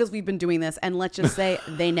as long as we've been doing this. And let's just say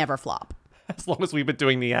they never flop. As long as we've been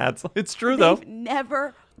doing the ads. It's true, though. They've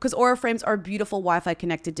never, because Aura frames are beautiful Wi-Fi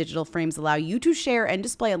connected digital frames, allow you to share and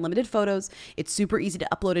display unlimited photos. It's super easy to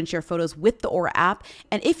upload and share photos with the Aura app.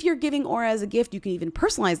 And if you're giving Aura as a gift, you can even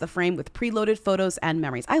personalize the frame with preloaded photos and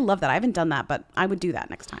memories. I love that. I haven't done that, but I would do that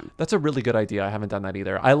next time. That's a really good idea. I haven't done that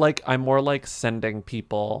either. I'm more like sending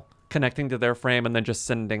people, connecting to their frame and then just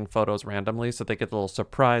sending photos randomly so they get a little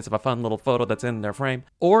surprise of a fun little photo that's in their frame.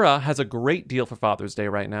 Aura has a great deal for Father's Day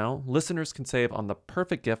right now. Listeners can save on the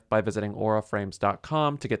perfect gift by visiting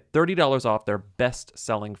auraframes.com to get $30 off their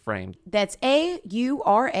best-selling frame. That's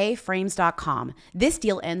AURA frames.com. This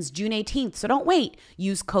deal ends June 18th, so don't wait.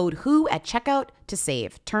 Use code WHO at checkout to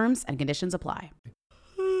save. Terms and conditions apply.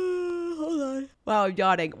 Hold on. Wow, I'm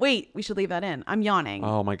yawning. Wait, we should leave that in. I'm yawning.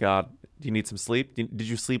 Oh my God. Do you need some sleep? Did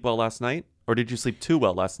you sleep well last night? Or did you sleep too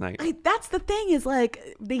well last night? That's the thing is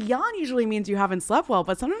like the yawn usually means you haven't slept well,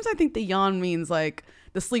 but sometimes I think the yawn means like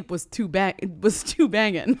the sleep was too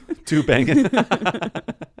banging. Too banging?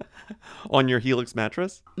 On your Helix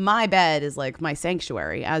mattress? My bed is like my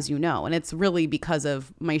sanctuary, as you know, and it's really because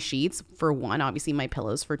of my sheets for one, obviously my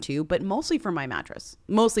pillows for two, but mostly for my mattress.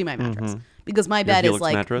 Mostly my mattress. Because my bed is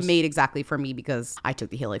like mattress? made exactly for me because I took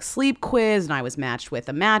the Helix sleep quiz and I was matched with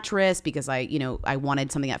a mattress because I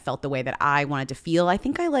wanted something that felt the way that I wanted to feel. I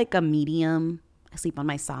think I like a medium. I sleep on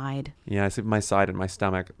my side. Yeah, I sleep on my side and my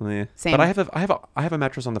stomach. Same. But I have a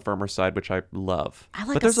mattress on the firmer side, which I love. I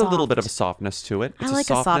like but a there's a little bit of soft- a softness to it. It's I like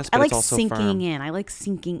a softness, but I like it's also sinking firm. in. I like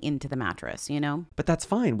sinking into the mattress, you know? But that's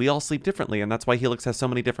fine. We all sleep differently, and that's why Helix has so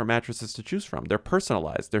many different mattresses to choose from. They're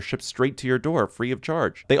personalized. They're shipped straight to your door, free of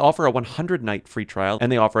charge. They offer a 100-night free trial,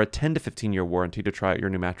 and they offer a 10 to 15-year warranty to try out your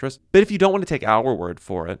new mattress. But if you don't want to take our word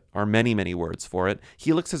for it, our many, many words for it,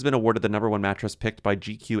 Helix has been awarded the #1 mattress picked by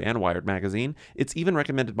GQ and Wired magazine. It's even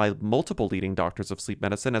recommended by multiple leading doctors of sleep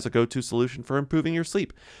medicine as a go-to solution for improving your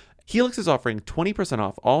sleep. Helix is offering 20%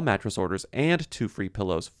 off all mattress orders and 2 free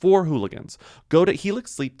pillows for hooligans. Go to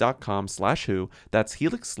helixsleep.com/who. That's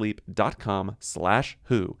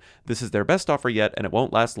helixsleep.com/who. This is their best offer yet, and it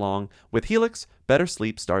won't last long. With Helix, better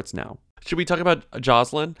sleep starts now. Should we talk about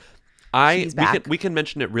Jocelyn? She's back. We can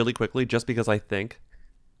mention it really quickly just because I think,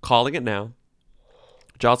 calling it now,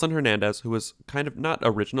 Jocelyn Hernandez, who was kind of not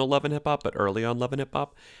original Love and Hip Hop, but early on Love and Hip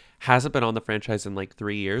Hop, hasn't been on the franchise in like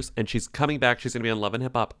 3 years, and she's coming back. She's going to be on Love and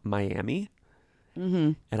Hip Hop Miami.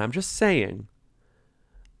 Mm-hmm. And I'm just saying,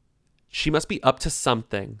 she must be up to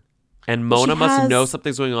something. And Mona must know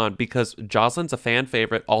something's going on because Jocelyn's a fan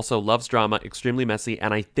favorite, also loves drama, extremely messy,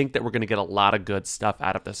 and I think that we're going to get a lot of good stuff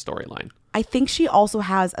out of this storyline. I think she also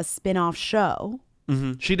has a spin-off show.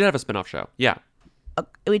 Mm-hmm. She did have a spin-off show, yeah.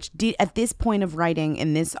 Which did, at this point of writing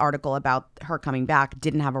in this article about her coming back,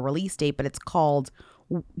 didn't have a release date, but it's called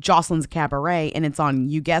Jocelyn's Cabaret, and it's on,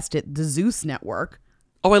 you guessed it, the Zeus Network.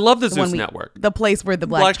 Oh, I love the Zeus Network. The place where the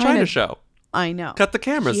Black China show. I know. Cut the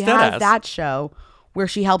cameras, She dead has ass. that show where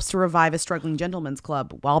she helps to revive a struggling gentleman's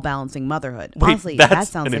club while balancing motherhood. Wait, Honestly, that that's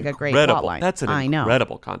sounds an like a great incredible- plotline. That's an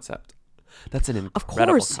incredible concept. That's an incredible Of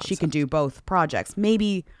course, concept. she can do both projects.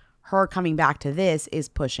 Maybe her coming back to this is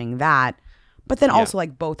pushing that, but then also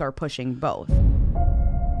like both are pushing both.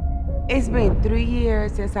 It's been 3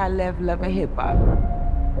 years since I left Love and Hip Hop.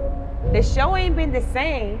 The show ain't been the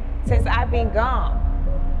same since I've been gone.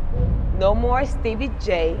 No more Stevie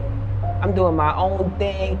J. I'm doing my own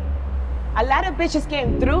thing. A lot of bitches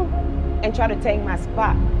came through and try to take my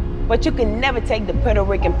spot, but you can never take the Puerto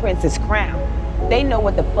Rican princess crown. They know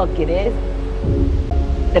what the fuck it is.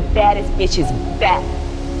 The baddest bitch is back,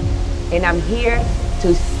 and I'm here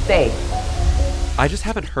to stay. I just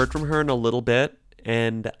haven't heard from her in a little bit,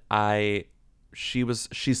 and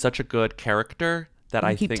she's such a good character that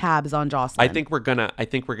I keep think tabs on Jocelyn. I think we're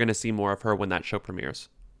gonna see more of her when that show premieres.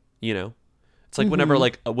 You know, it's like whenever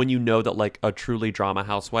when you know that like a truly drama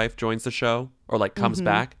housewife joins the show or like comes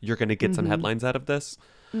back, you're gonna get some headlines out of this.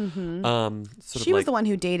 She was the one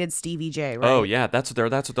who dated Stevie J, right? Oh yeah, that's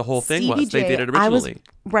what the whole thing Stevie was. They J, dated originally.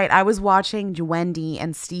 I was watching Wendy,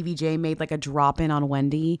 and Stevie J made like a drop in on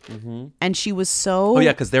Wendy, and she was so. Oh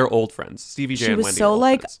yeah, because they're old friends. Stevie J She and was Wendy. so are old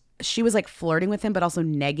like friends. she was like flirting with him, but also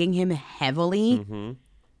negging him heavily.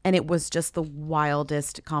 And it was just the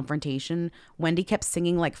wildest confrontation. Wendy kept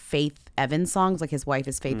singing like Faith Evans songs, like his wife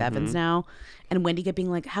is Faith Evans now, and Wendy kept being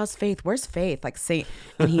like, "How's Faith? Where's Faith?" Like say,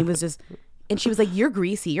 and he was just. And she was like, "You're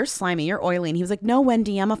greasy, you're slimy, you're oily." And he was like, "No,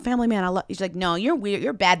 Wendy, I'm a family man. I love." She's like, "No, you're weird.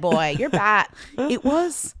 You're a bad boy. You're bad." It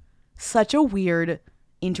was such a weird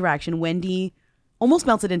interaction. Wendy almost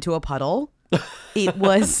melted into a puddle. It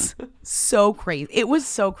was so crazy. It was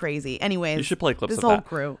so crazy. Anyways, You should play clips this of whole that.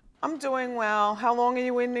 crew. I'm doing well. How long are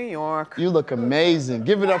you in New York? You look amazing.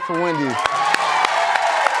 Give it up for Wendy.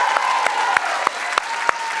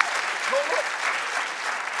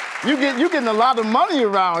 You getting a lot of money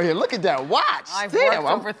around here. Look at that watch. I've Damn,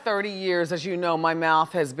 worked over 30 years. As you know, my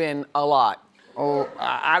mouth has been a lot. Oh,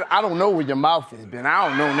 I don't know where your mouth has been. I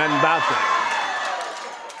don't know nothing about that.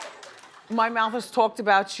 My mouth has talked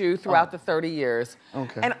about you throughout the 30 years.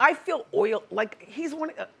 Okay. And I feel oil, like he's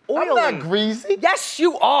one, oily. I'm not greasy. Yes,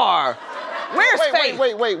 you are. Where's Faith?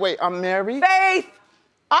 Wait. I'm married. Faith!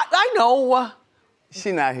 I know.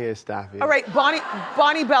 She not here. Stop it. All right,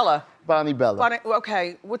 Bonnie Bella. Bonnie Bella.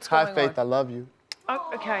 Okay, what's going Hi, on? Faith. I love you.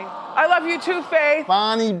 Okay. I love you too, Faith.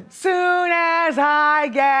 Bonnie. Soon as I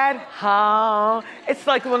get home. It's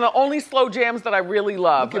like one of the only slow jams that I really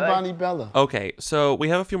love. Look at Bonnie Bella. Okay, so we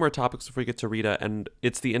have a few more topics before we get to Rita, and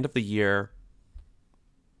it's the end of the year.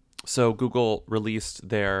 So Google released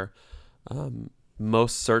their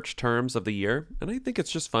most search terms of the year, and I think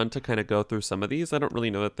it's just fun to kind of go through some of these. I don't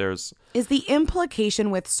really know that there's... Is the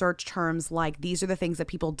implication with search terms like these are the things that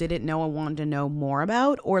people didn't know and wanted to know more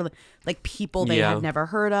about, or like people they had never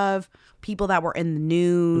heard of, people that were in the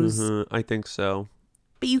news? I think so.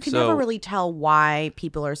 But you can never really tell why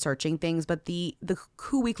people are searching things, but the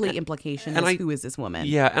Who Weekly implication is who is this woman?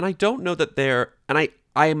 Yeah, and I don't know that they're... And I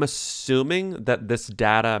am assuming that this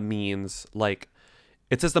data means, like,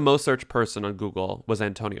 it says the most searched person on Google was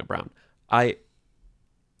Antonio Brown.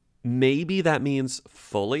 maybe that means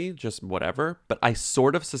fully, just whatever. But I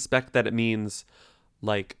sort of suspect that it means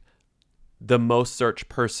like the most searched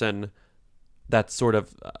person that's sort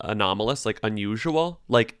of anomalous, like unusual.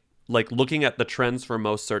 Like looking at the trends for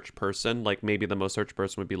most searched person, like maybe the most searched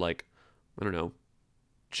person would be like, I don't know,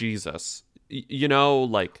 Jesus. You know,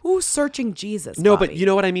 like who's searching Jesus? No, Bobby? but you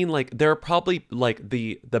know what I mean? Like there are probably like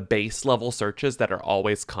the base level searches that are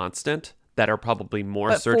always constant, that are probably more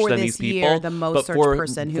But searched for than this these year, people. the most but searched for,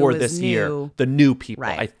 person who for is this new. year, the new people.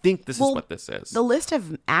 Right. I think this Well, is what this is. The list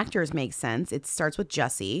of actors makes sense. It starts with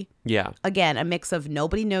Jussie. Yeah. Again, a mix of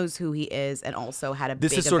nobody knows who he is and also had a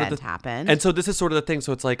This big is sort event of the, happen. And so this is sort of the thing.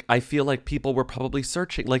 So it's like, I feel like people were probably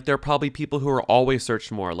searching. Like there are probably people who are always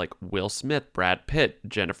searched more, like Will Smith, Brad Pitt,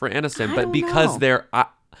 Jennifer Aniston. I But don't because know. they're,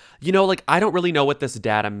 you know, like I don't really know what this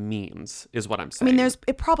data means, is what I'm I saying. mean,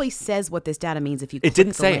 it probably says what this data means if you. It click didn't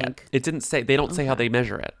the say link. it. It didn't say. They don't say how they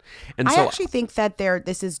measure it. And I so actually think that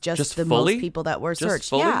this is just the fully? most people that were Just searched.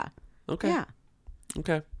 fully? Yeah. Okay. Yeah.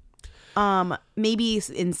 Okay. Maybe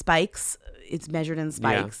in spikes, it's measured in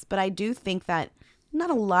spikes, but I do think that not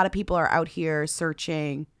a lot of people are out here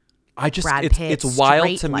searching. Brad Pitt it's wild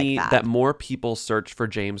straight to like me that. that more people search for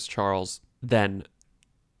James Charles than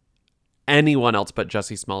anyone else but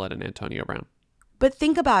Jussie Smollett and Antonio Brown. But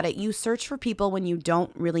think about it. You search for people when you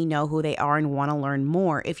don't really know who they are and want to learn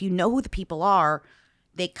more. If you know who the people are,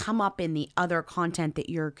 they come up in the other content that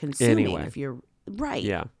you're consuming. Anyway. If you're right.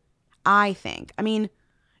 Yeah. I think. I mean,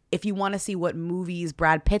 if you want to see what movies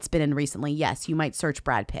Brad Pitt's been in recently, yes, you might search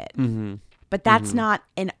Brad Pitt. Mm-hmm. But that's not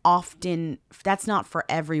that's not for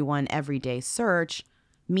everyone everyday search.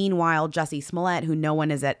 Meanwhile, Jussie Smollett, who no one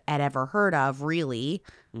has had ever heard of, really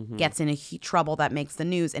gets in trouble that makes the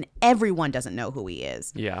news, and everyone doesn't know who he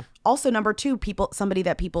is. Yeah. Also, number two, somebody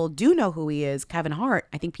that people do know who he is, Kevin Hart.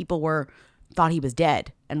 I think people thought he was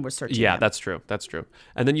dead and were searching. Yeah, him. that's true. That's true.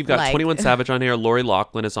 And then you've got Like- 21 Savage on here. Lori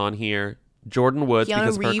Loughlin is on here. Jordan Woods,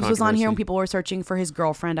 because Keanu of her Reeves was on here when controversy. people were searching for his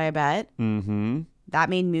girlfriend. I bet that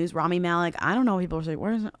made news. Rami Malek. I don't know. People were saying,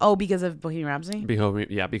 "Where is it?" Oh, because of Bohemian Rhapsody.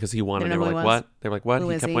 Yeah, because he won, They and they don't were know like, who he was. "What?" They were like, "What?" Who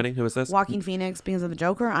He is kept winning. Who is this? Joaquin Phoenix because of the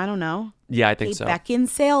Joker. I don't know. Yeah, I think Kate so.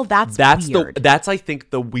 Beckinsale. That's weird. That's I think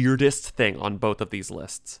the weirdest thing on both of these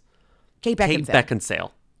lists. Kate Beckinsale. Kate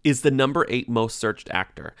Beckinsale is the number 8 most searched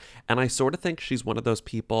actor, and I sort of think she's one of those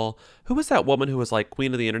people. Who was that woman who was like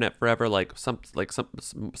queen of the internet forever, like Cindy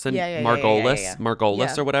Margolis,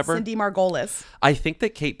 Margolis or whatever? Cindy Margolis. I think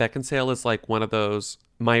that Kate Beckinsale is like one of those.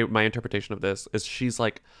 My interpretation of this is she's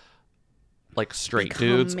like straight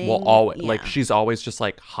dudes will Becoming- always yeah. like she's always just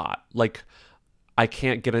like hot. Like I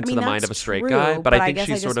can't get into mean, the mind that's of a straight true, guy, but I I think guess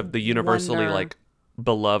I she's sort just of the universally wonder- like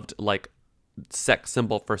beloved like sex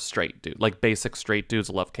symbol for straight dude. Like basic straight dudes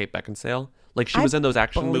love Kate Beckinsale. Like she was in those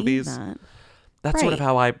action believe movies. that. That's sort of Right.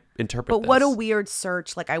 how I interpret But this. what a weird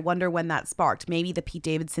search. Like, I wonder when that sparked. Maybe the Pete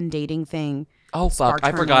Davidson dating thing. Oh fuck! sparked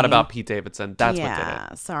I her forgot name. about Pete Davidson. That's what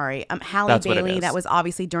did it. Sorry. Halle That's what it Bailey. is. That was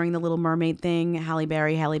obviously during the Little Mermaid thing. Halle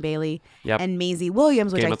Bailey. Yep. And Maisie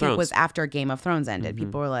Williams, which Game I of think was Thrones. Mm-hmm. after Game of Thrones ended.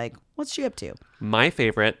 People were like, "What's she up to?" My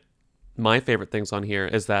favorite things on here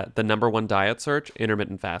is that the number 1 diet search,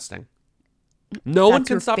 intermittent fasting. No one That's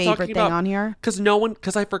can your stop favorite talking thing about on here?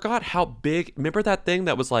 because I forgot how big. Remember that thing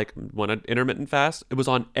that was like when an intermittent fast? It was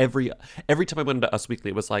on every time I went into Us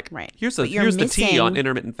Weekly. It was like, Right. here's But you're the tea on missing-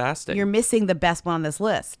 intermittent fasting. You're missing the best one on this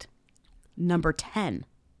list. Number 10,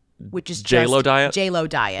 which is J-Lo just diet? J-Lo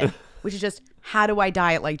diet, which is just how do I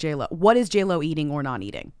diet like J-Lo? What is J-Lo eating or not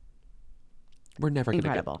eating? We're never gonna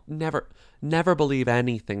Incredible. never believe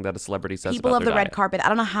anything that a celebrity says. People about of the their red diet. carpet. I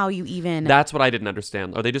don't know how you even. That's what I didn't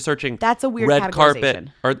understand. Are they just searching? That's a weird red carpet,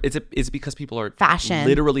 categorization. or is it because people are Fashion.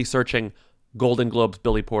 literally searching Golden Globes,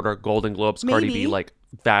 Billy Porter, Golden Globes, Cardi B, Maybe. like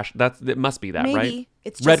fashion? It must be that, Maybe. right?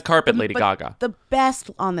 It's red just carpet, the- Lady but Gaga, The best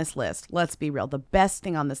on this list, let's be real, the best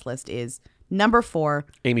thing on this list is number 4,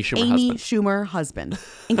 Amy Schumer husband. husband.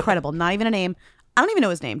 Incredible. Not even a name. I don't even know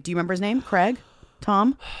his name. Do you remember his name? Craig?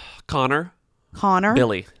 Tom? Connor,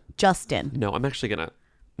 Billy. Justin. No, I'm actually gonna.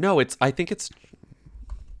 No, I think it's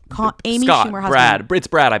Amy Scott, Schumer husband. Brad. It's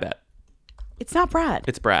Brad. I bet It's not Brad.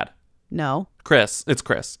 it's Brad. No. Chris. It's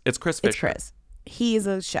Chris. It's Chris Fisher. It's Chris. He is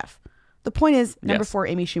a chef. The point is, number Yes. 4,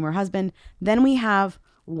 Amy Schumer husband. Then we have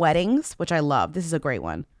weddings, which I love. This is a great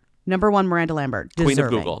one. Number 1, Miranda Lambert. Queen of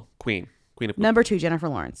Deserving. Google. Queen of Google. Number 2, Jennifer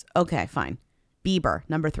Lawrence. Okay, fine. Bieber.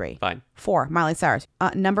 Number 3. Fine. 4, Miley Cyrus.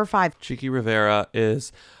 Number 5, Cheeky Rivera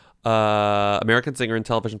is American singer and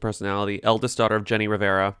television personality, eldest daughter of Jenny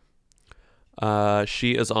Rivera.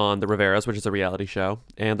 She is on The Riveras, which is a reality show,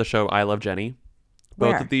 and the show I Love Jenny. Both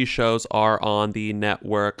Where? of these shows are on the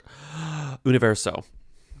network Universo.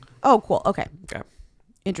 Oh, cool. Okay. Okay.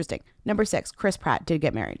 Interesting. Number 6, Chris Pratt did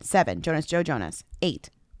get married. 7, Joe Jonas. 8,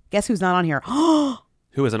 guess who's not on here?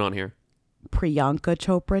 Who isn't on here? Priyanka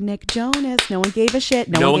Chopra, Nick Jonas. No one gave a shit.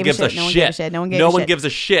 No one gives a shit. No one gives a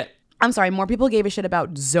shit. I'm sorry, more people gave a shit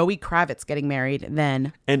about Zoe Kravitz getting married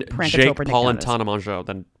than and Priyanka Jake Chopra, Paul Nick and Jonas. Tana Mongeau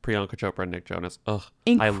than Priyanka Chopra and Nick Jonas. Ugh,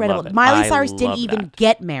 Incredible. I love it. Miley I Cyrus didn't love even that.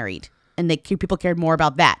 get married, and people cared more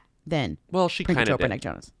about that than she Priyanka kind of Chopra, did. Nick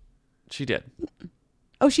Jonas. She did.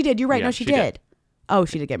 Oh, she did. You're right. Yeah, No, she she did. did. Oh,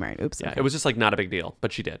 she did get married. Oops. Yeah, okay. it was just like not a big deal,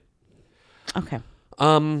 but she did. Okay.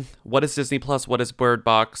 What is Disney Plus? What is Bird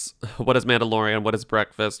Box? What is Mandalorian? What is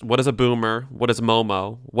Breakfast? What is a Boomer? What is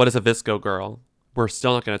Momo? What is a Visco Girl? We're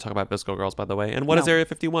still not going to talk about Visco Girls, by the way. And what is No. Area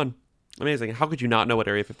 51? Amazing. How could you not know what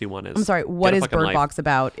Area 51 is? I'm sorry. What Get a is fucking Bird life. Box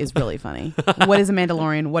about is really funny. What is a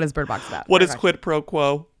Mandalorian? What is Bird Box about? What Fair is question. Quid Pro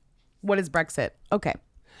Quo? What is Brexit? Okay.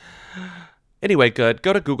 Anyway, good.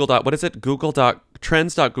 Go to Google. What is it?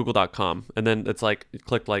 Trends.google.com. And then it's like,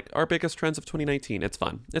 click like our biggest trends of 2019. It's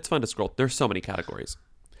fun. It's fun to scroll. There's so many categories.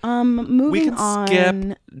 Moving We can on.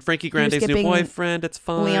 skip Frankie You're Grande's new skipping boyfriend. It's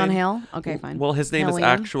fine. Leon Hale? Okay, fine. Well, his name Hale is Leon?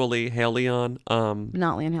 actually Hale Leon.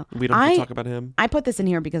 Not Leon Hale. We don't have to talk about him. I put this in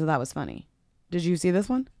here because that was funny. Did you see this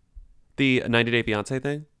one? The 90 Day Fiance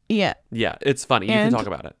thing? Yeah. Yeah, it's funny. You And- can talk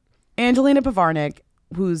about it. Angelina Pavarnik,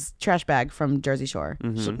 who's trash bag from Jersey Shore.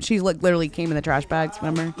 Mhm. She like literally came in the trash bags,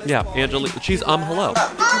 remember? Yeah, Angelina. She's hello. Hello?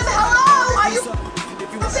 Are you?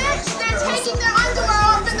 Bitch, they're taking their underwear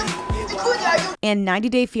off in the jacuzzi. Are you? And 90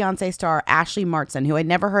 Day Fiance star Ashley Martson, who I'd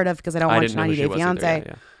never heard of because I don't I watch didn't know 90 who Day she was either. Fiance,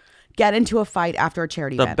 Yeah. get into a fight after a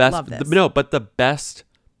charity The event. best. Love this. But the best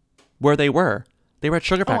where they were at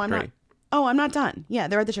Sugar Factory. I'm not done. Yeah,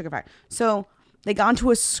 they're at the Sugar Factory. So they got into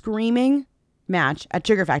a screaming match at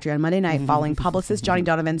Sugar Factory on Monday night following publicist Johnny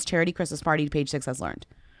Donovan's charity Christmas party, Page 6 has learned.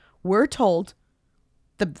 We're told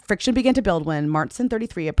the friction began to build when Martson,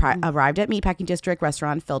 33, arrived at Meatpacking District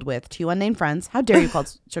restaurant filled with 2 unnamed friends. How dare you call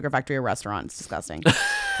Sugar Factory a restaurant? It's disgusting.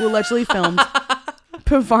 Who allegedly filmed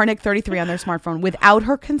Pavarnik, 33, on their smartphone without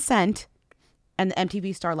her consent, and the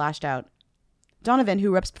MTV star lashed out. Donovan,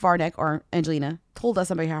 who reps Pavarnik, or Angelina, told us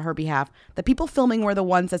on her behalf that people filming were the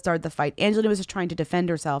ones that started the fight. Angelina was just trying to defend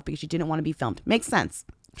herself because she didn't want to be filmed. Makes sense.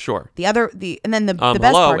 Sure. And then the best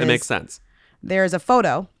hello, part it is makes sense. There's a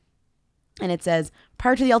photo, and it says,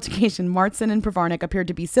 prior to the altercation, Martson and Pavarnik appeared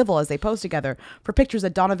to be civil as they posed together for pictures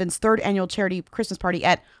at Donovan's 3rd annual charity Christmas party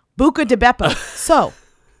at Buca di Beppo. So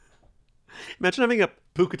Imagine having a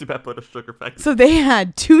Buca di Beppo at a Sugar Factory. So they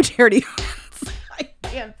had 2 charity events. I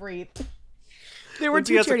can't breathe. There were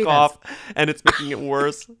Lindsay 2 has charity a cough, events. and it's making it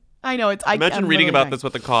worse. I know it's. Imagine I'm reading literally about dying. this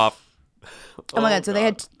with a cough. Oh my god! So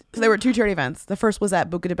there were 2 charity events. The first was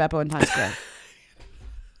at Buca di Beppo in Times Square.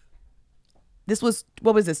 This was,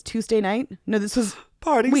 what was this, Tuesday night? No, this was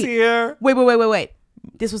Party's here. Wait.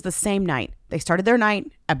 This was the same night. They started their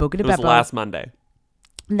night at Buca di It was Beppo. last Monday.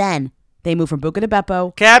 Then they moved from Buca di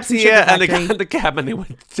Beppo. Cabs to here, Sugar and they Factory. got in the cab and they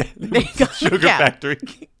went to Sugar cab. Factory.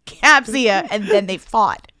 Cabs here, and then they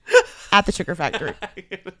fought at the Sugar Factory.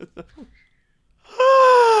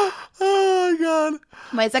 Oh my god!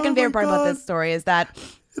 My second favorite part about this story is that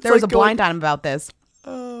It's there was like a blind item about this.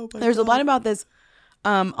 Oh my There's a blind about this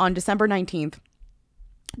on December 19th.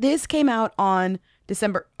 This came out on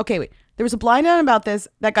December. Okay, wait. There was a blind item about this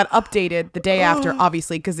that got updated the day after,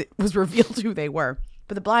 obviously, because it was revealed who they were.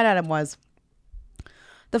 But the blind item was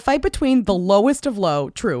the fight between the lowest of low,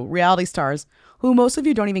 true, reality stars, who most of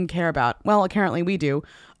you don't even care about, well, apparently we do,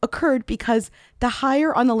 occurred because the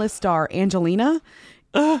higher on the list star, Angelina,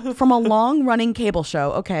 from a long-running cable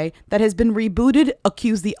show, okay, that has been rebooted,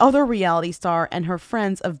 accused the other reality star and her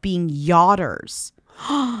friends of being yachters.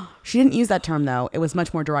 She didn't use that term, though. It was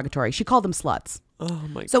much more derogatory. She called them sluts. Oh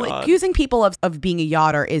my So god! accusing people of being a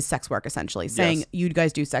yachter is sex work, essentially, saying Yes. you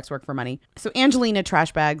guys do sex work for money. So Angelina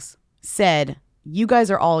Trashbags said, you guys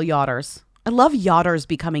are all yachters. I love yachters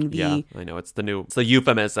becoming the... Yeah, I know. It's the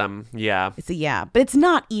euphemism. Yeah. It's a yeah, but it's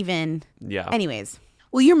not even... Yeah. Anyways.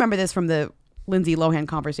 Well, you remember this from the Lindsay Lohan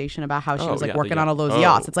conversation about how she Oh, was like yeah, the working yacht. on all those Oh,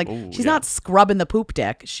 yachts. It's like, oh, she's yeah. not scrubbing the poop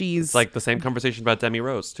deck. She's... It's like the same conversation about Demi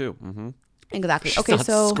Rose too. Mm-hmm. Exactly. She's Okay, not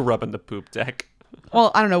so... scrubbing the poop deck.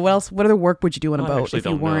 Well, I don't know. What else? What other work would you do on a I boat actually if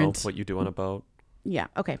you don't weren't... know what you do on a boat. Yeah,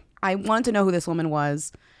 okay. I wanted to know who this woman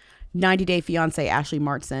was. 90 Day Fiance Ashley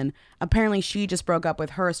Martson. Apparently, she just broke up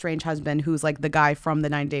with her estranged husband, who's like the guy from the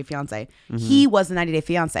 90 Day Fiance. He was the 90 Day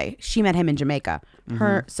Fiance. She met him in Jamaica.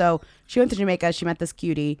 So she went to Jamaica. She met this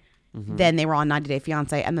cutie. Then they were on 90 Day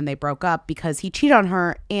Fiance, and then they broke up because he cheated on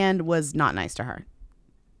her and was not nice to her.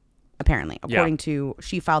 Apparently, according to,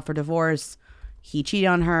 she filed for divorce. He cheated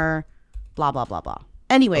on her. Blah blah blah blah.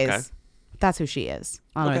 Anyways, Okay. that's who she is.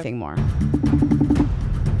 I don't know anything more.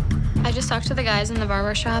 I I just talked to the guys in the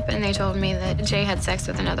barber shop, and they told me that Jay had sex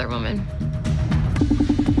with another woman.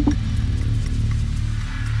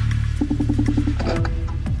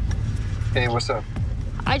 Hey, what's up?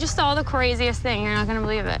 I just saw the craziest thing. You're not gonna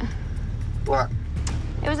believe it. What?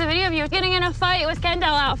 It was a video of you getting in a fight with Kendall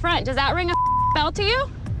out front. Does that ring a bell to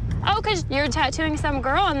you? Oh, because you're tattooing some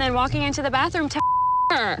girl and then walking into the bathroom to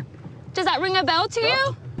her. Does that ring a bell to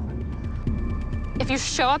you? If you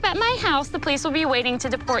show up at my house, the police will be waiting to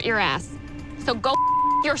deport your ass. So go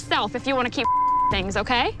yourself if you want to keep things,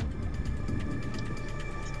 okay?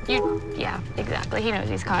 Yeah, exactly. He knows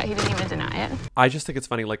he's caught. He didn't even deny it. I just think it's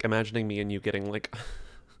funny, like, imagining me and you getting, like...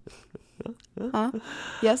 Huh?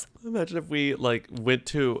 Yes? Imagine if we, like, went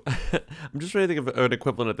to... I'm just trying to think of an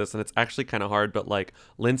equivalent of this, and it's actually kind of hard, but, like,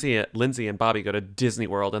 Lindsay and Bobby go to Disney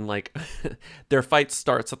World, and, like, their fight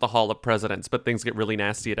starts at the Hall of Presidents, but things get really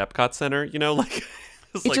nasty at Epcot Center, you know? Like...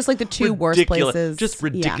 It's just like the two worst places. Just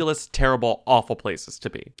ridiculous, terrible, awful places to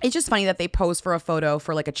be. It's just funny that they posed for a photo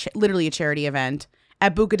for like literally a charity event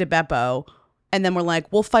at Buca di Beppo, and then we're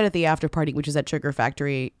like, we'll fight at the after party, which is at Sugar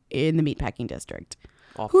Factory in the Meatpacking District.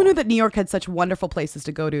 Awful. Who knew that New York had such wonderful places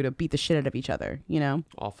to go to beat the shit out of each other, you know?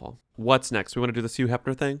 Awful. What's next? We want to do the Hugh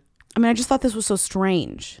Hefner thing? I mean, I just thought this was so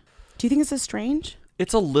strange. Do you think this is strange?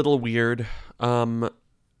 It's a little weird.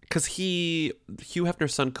 Because Hugh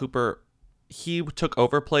Hefner's son, Cooper... He took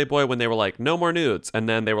over Playboy when they were like, no more nudes. And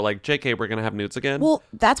then they were like, JK, we're going to have nudes again. Well,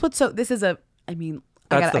 that's what's so, this is a, I mean,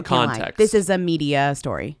 that's the I can't lie. context. This is a media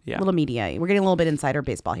story. Yeah. A little media. We're getting a little bit insider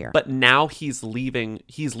baseball here. But now he's leaving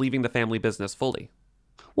the family business fully.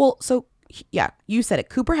 Well, so yeah, you said it.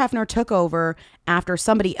 Cooper Hefner took over after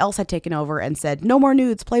somebody else had taken over and said, no more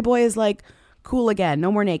nudes. Playboy is like cool again.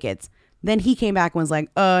 No more nakeds. Then he came back and was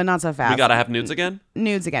like, not so fast. We got to have nudes again?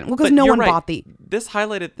 Nudes again. Well, because no one bought the... This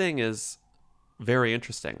highlighted thing is... very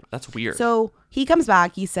interesting. That's weird. So he comes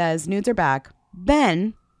back. He says, nudes are back.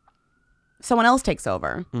 Then someone else takes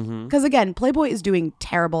over. Because again, Playboy is doing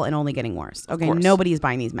terrible and only getting worse. Okay, nobody's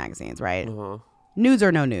buying these magazines, right? Nudes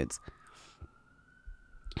or no nudes.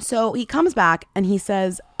 So he comes back and he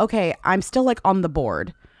says, okay, I'm still like on the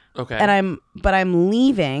board. Okay. And I'm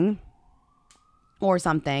leaving or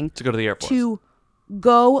something. To go to the Air Force. To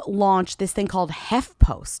go launch this thing called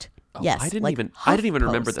HuffPost. Oh, yes. I didn't even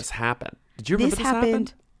remember this happened. Did you remember this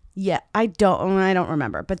happened? Yeah, I don't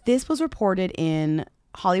remember. But this was reported in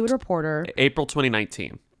Hollywood Reporter. April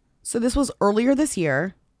 2019. So this was earlier this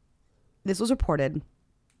year. This was reported.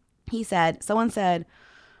 Someone said,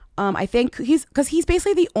 I think he's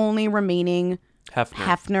basically the only remaining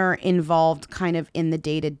Hefner involved kind of in the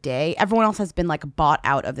day-to-day. Everyone else has been like bought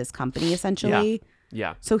out of this company essentially.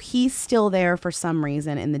 Yeah. So he's still there for some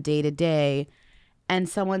reason in the day-to-day. And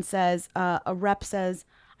someone says, a rep says,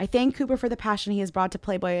 I thank Cooper for the passion he has brought to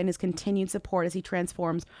Playboy and his continued support as he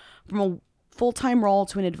transforms from a full-time role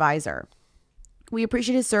to an advisor. We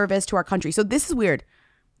appreciate his service to our country. So this is weird.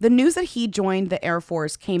 The news that he joined the Air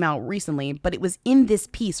Force came out recently, but it was in this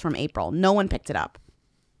piece from April. No one picked it up.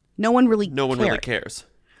 No one really cares.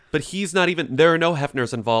 But he's not even... There are no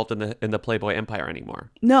Hefners involved in the Playboy empire anymore.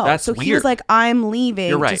 No. That's so weird. he was like, I'm leaving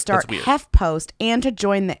You're to start That's weird. HuffPost and to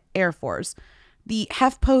join the Air Force. The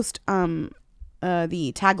HuffPost,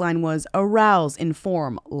 the tagline was arouse,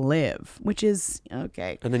 inform, live, which is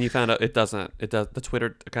okay. And then you found out the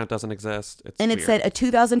Twitter account doesn't exist. It's and it weird. said a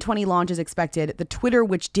 2020 launch is expected. The Twitter,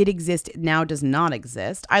 which did exist, now does not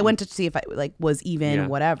exist. I went to see if I was even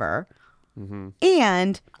whatever. Mm-hmm.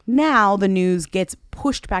 And now the news gets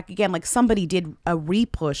pushed back again. Like somebody did a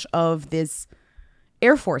repush of this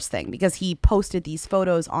Air Force thing because he posted these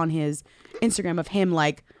photos on his Instagram of him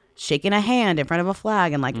like shaking a hand in front of a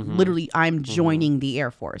flag and like literally I'm joining the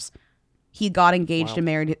Air Force. He got engaged and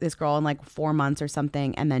married this girl in like 4 months or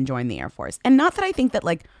something and then joined the Air Force. And not that I think that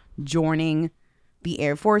like joining the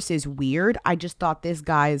Air Force is weird. I just thought this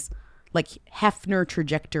guy's like Hefner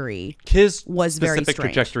trajectory was very strange. Specific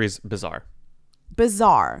trajectory is bizarre.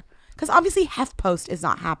 Bizarre. Because obviously HuffPost is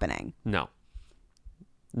not happening. No.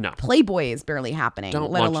 Playboy is barely happening.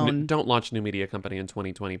 Don't launch new media company in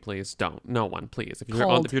 2020, please. Don't. No one, please. If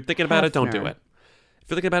you're thinking about it, don't do it. If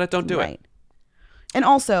you're thinking about it, don't do it. And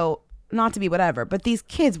also, not to be whatever, but these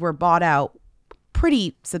kids were bought out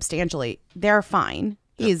pretty substantially. They're fine.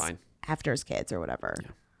 He's Hefner's kids or whatever.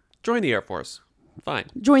 Yeah. Join the Air Force. Fine.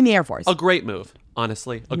 Join the Air Force. A great move.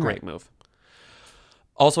 Honestly, a great move.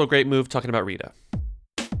 Also a great move talking about Rita.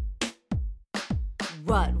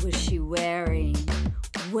 What was she wearing?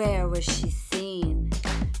 Where was she seen?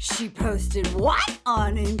 She posted what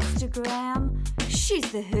on Instagram? She's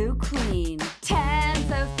the Who Queen.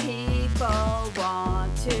 Tens of people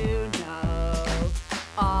want to know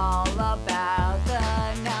all about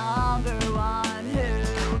the number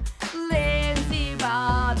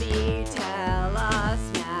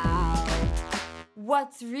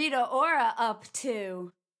What's Rita Ora up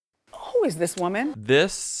to? Who is this woman?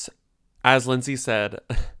 This, as Lindsay said,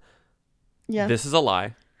 Yeah. this is a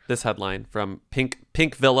lie. This headline from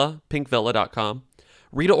pinkvilla.com.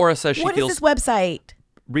 Rita Ora says she What feels... is this website?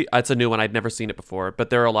 It's a new one. I'd never seen it before, but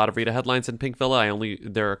there are a lot of Rita headlines in Pink Villa.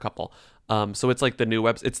 There are a couple. So it's like the new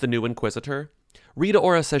it's the new Inquisitor. Rita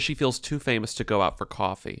Ora says she feels too famous to go out for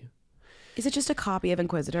coffee. Is it just a copy of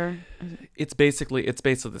Inquisitor? It's basically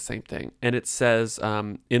the same thing. And it says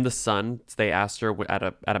in the Sun, they asked her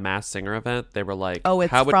at a Masked Singer event. They were like, Oh, it's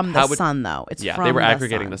from the Sun, though. It's yeah, from they were the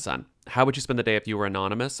aggregating Sun. the Sun. How would you spend the day if you were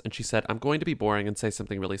anonymous? And she said, I'm going to be boring and say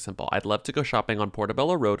something really simple. I'd love to go shopping on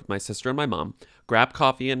Portobello Road with my sister and my mom, grab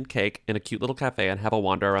coffee and cake in a cute little cafe, and have a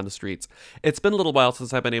wander around the streets. It's been a little while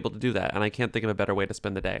since I've been able to do that, and I can't think of a better way to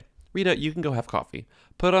spend the day. Rita, you can go have coffee.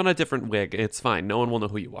 Put on a different wig. It's fine. No one will know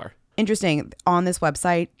who you are. Interesting. On this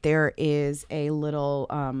website, there is a little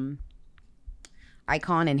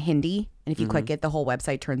icon in Hindi, and if you click it, the whole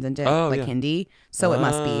website turns into Hindi. So it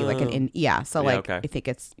must be like So okay. I think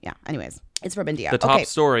it's Anyways, it's from India. The top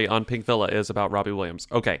story on Pink Villa is about Robbie Williams.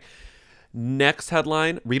 Okay. Next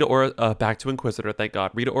headline, Rita Ora, back to Inquisitor, thank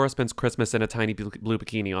God. Rita Ora spends Christmas in a tiny blue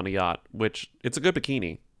bikini on a yacht, which it's a good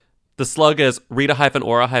bikini. The slug is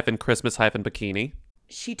Rita-Ora-Christmas-bikini.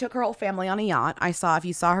 She took her whole family on a yacht. If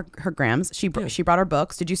you saw her grams, she brought her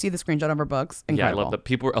books. Did you see the screenshot of her books? Incredible. Yeah, I love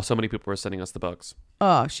that. So many people were sending us the books.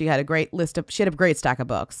 Oh, she had a great stack of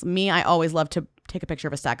books. Me, I always love to take a picture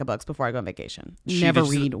of a stack of books before I go on vacation. Never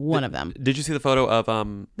read one of them. Did you see the photo of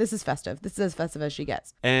This is festive. This is as festive as she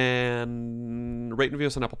gets. And rate and review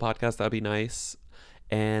us on Apple Podcasts. That'd be nice.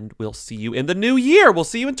 And we'll see you in the new year. We'll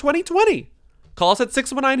see you in 2020. Call us at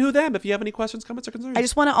 619-WHO-THEM if you have any questions, comments, or concerns. I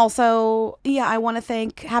just want to also, I want to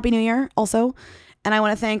thank Happy New Year also. And I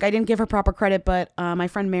want to thank, I didn't give her proper credit, but my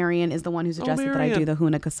friend Marion is the one who suggested that I do the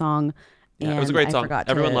Hunica song. Yeah, it was a great song.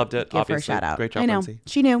 Everyone loved it. Give obviously. her a shout out. Great job, I know. Lindsay.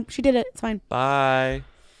 She knew. She did it. It's fine. Bye.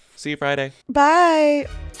 See you Friday. Bye.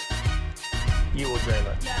 You will dream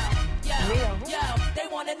it.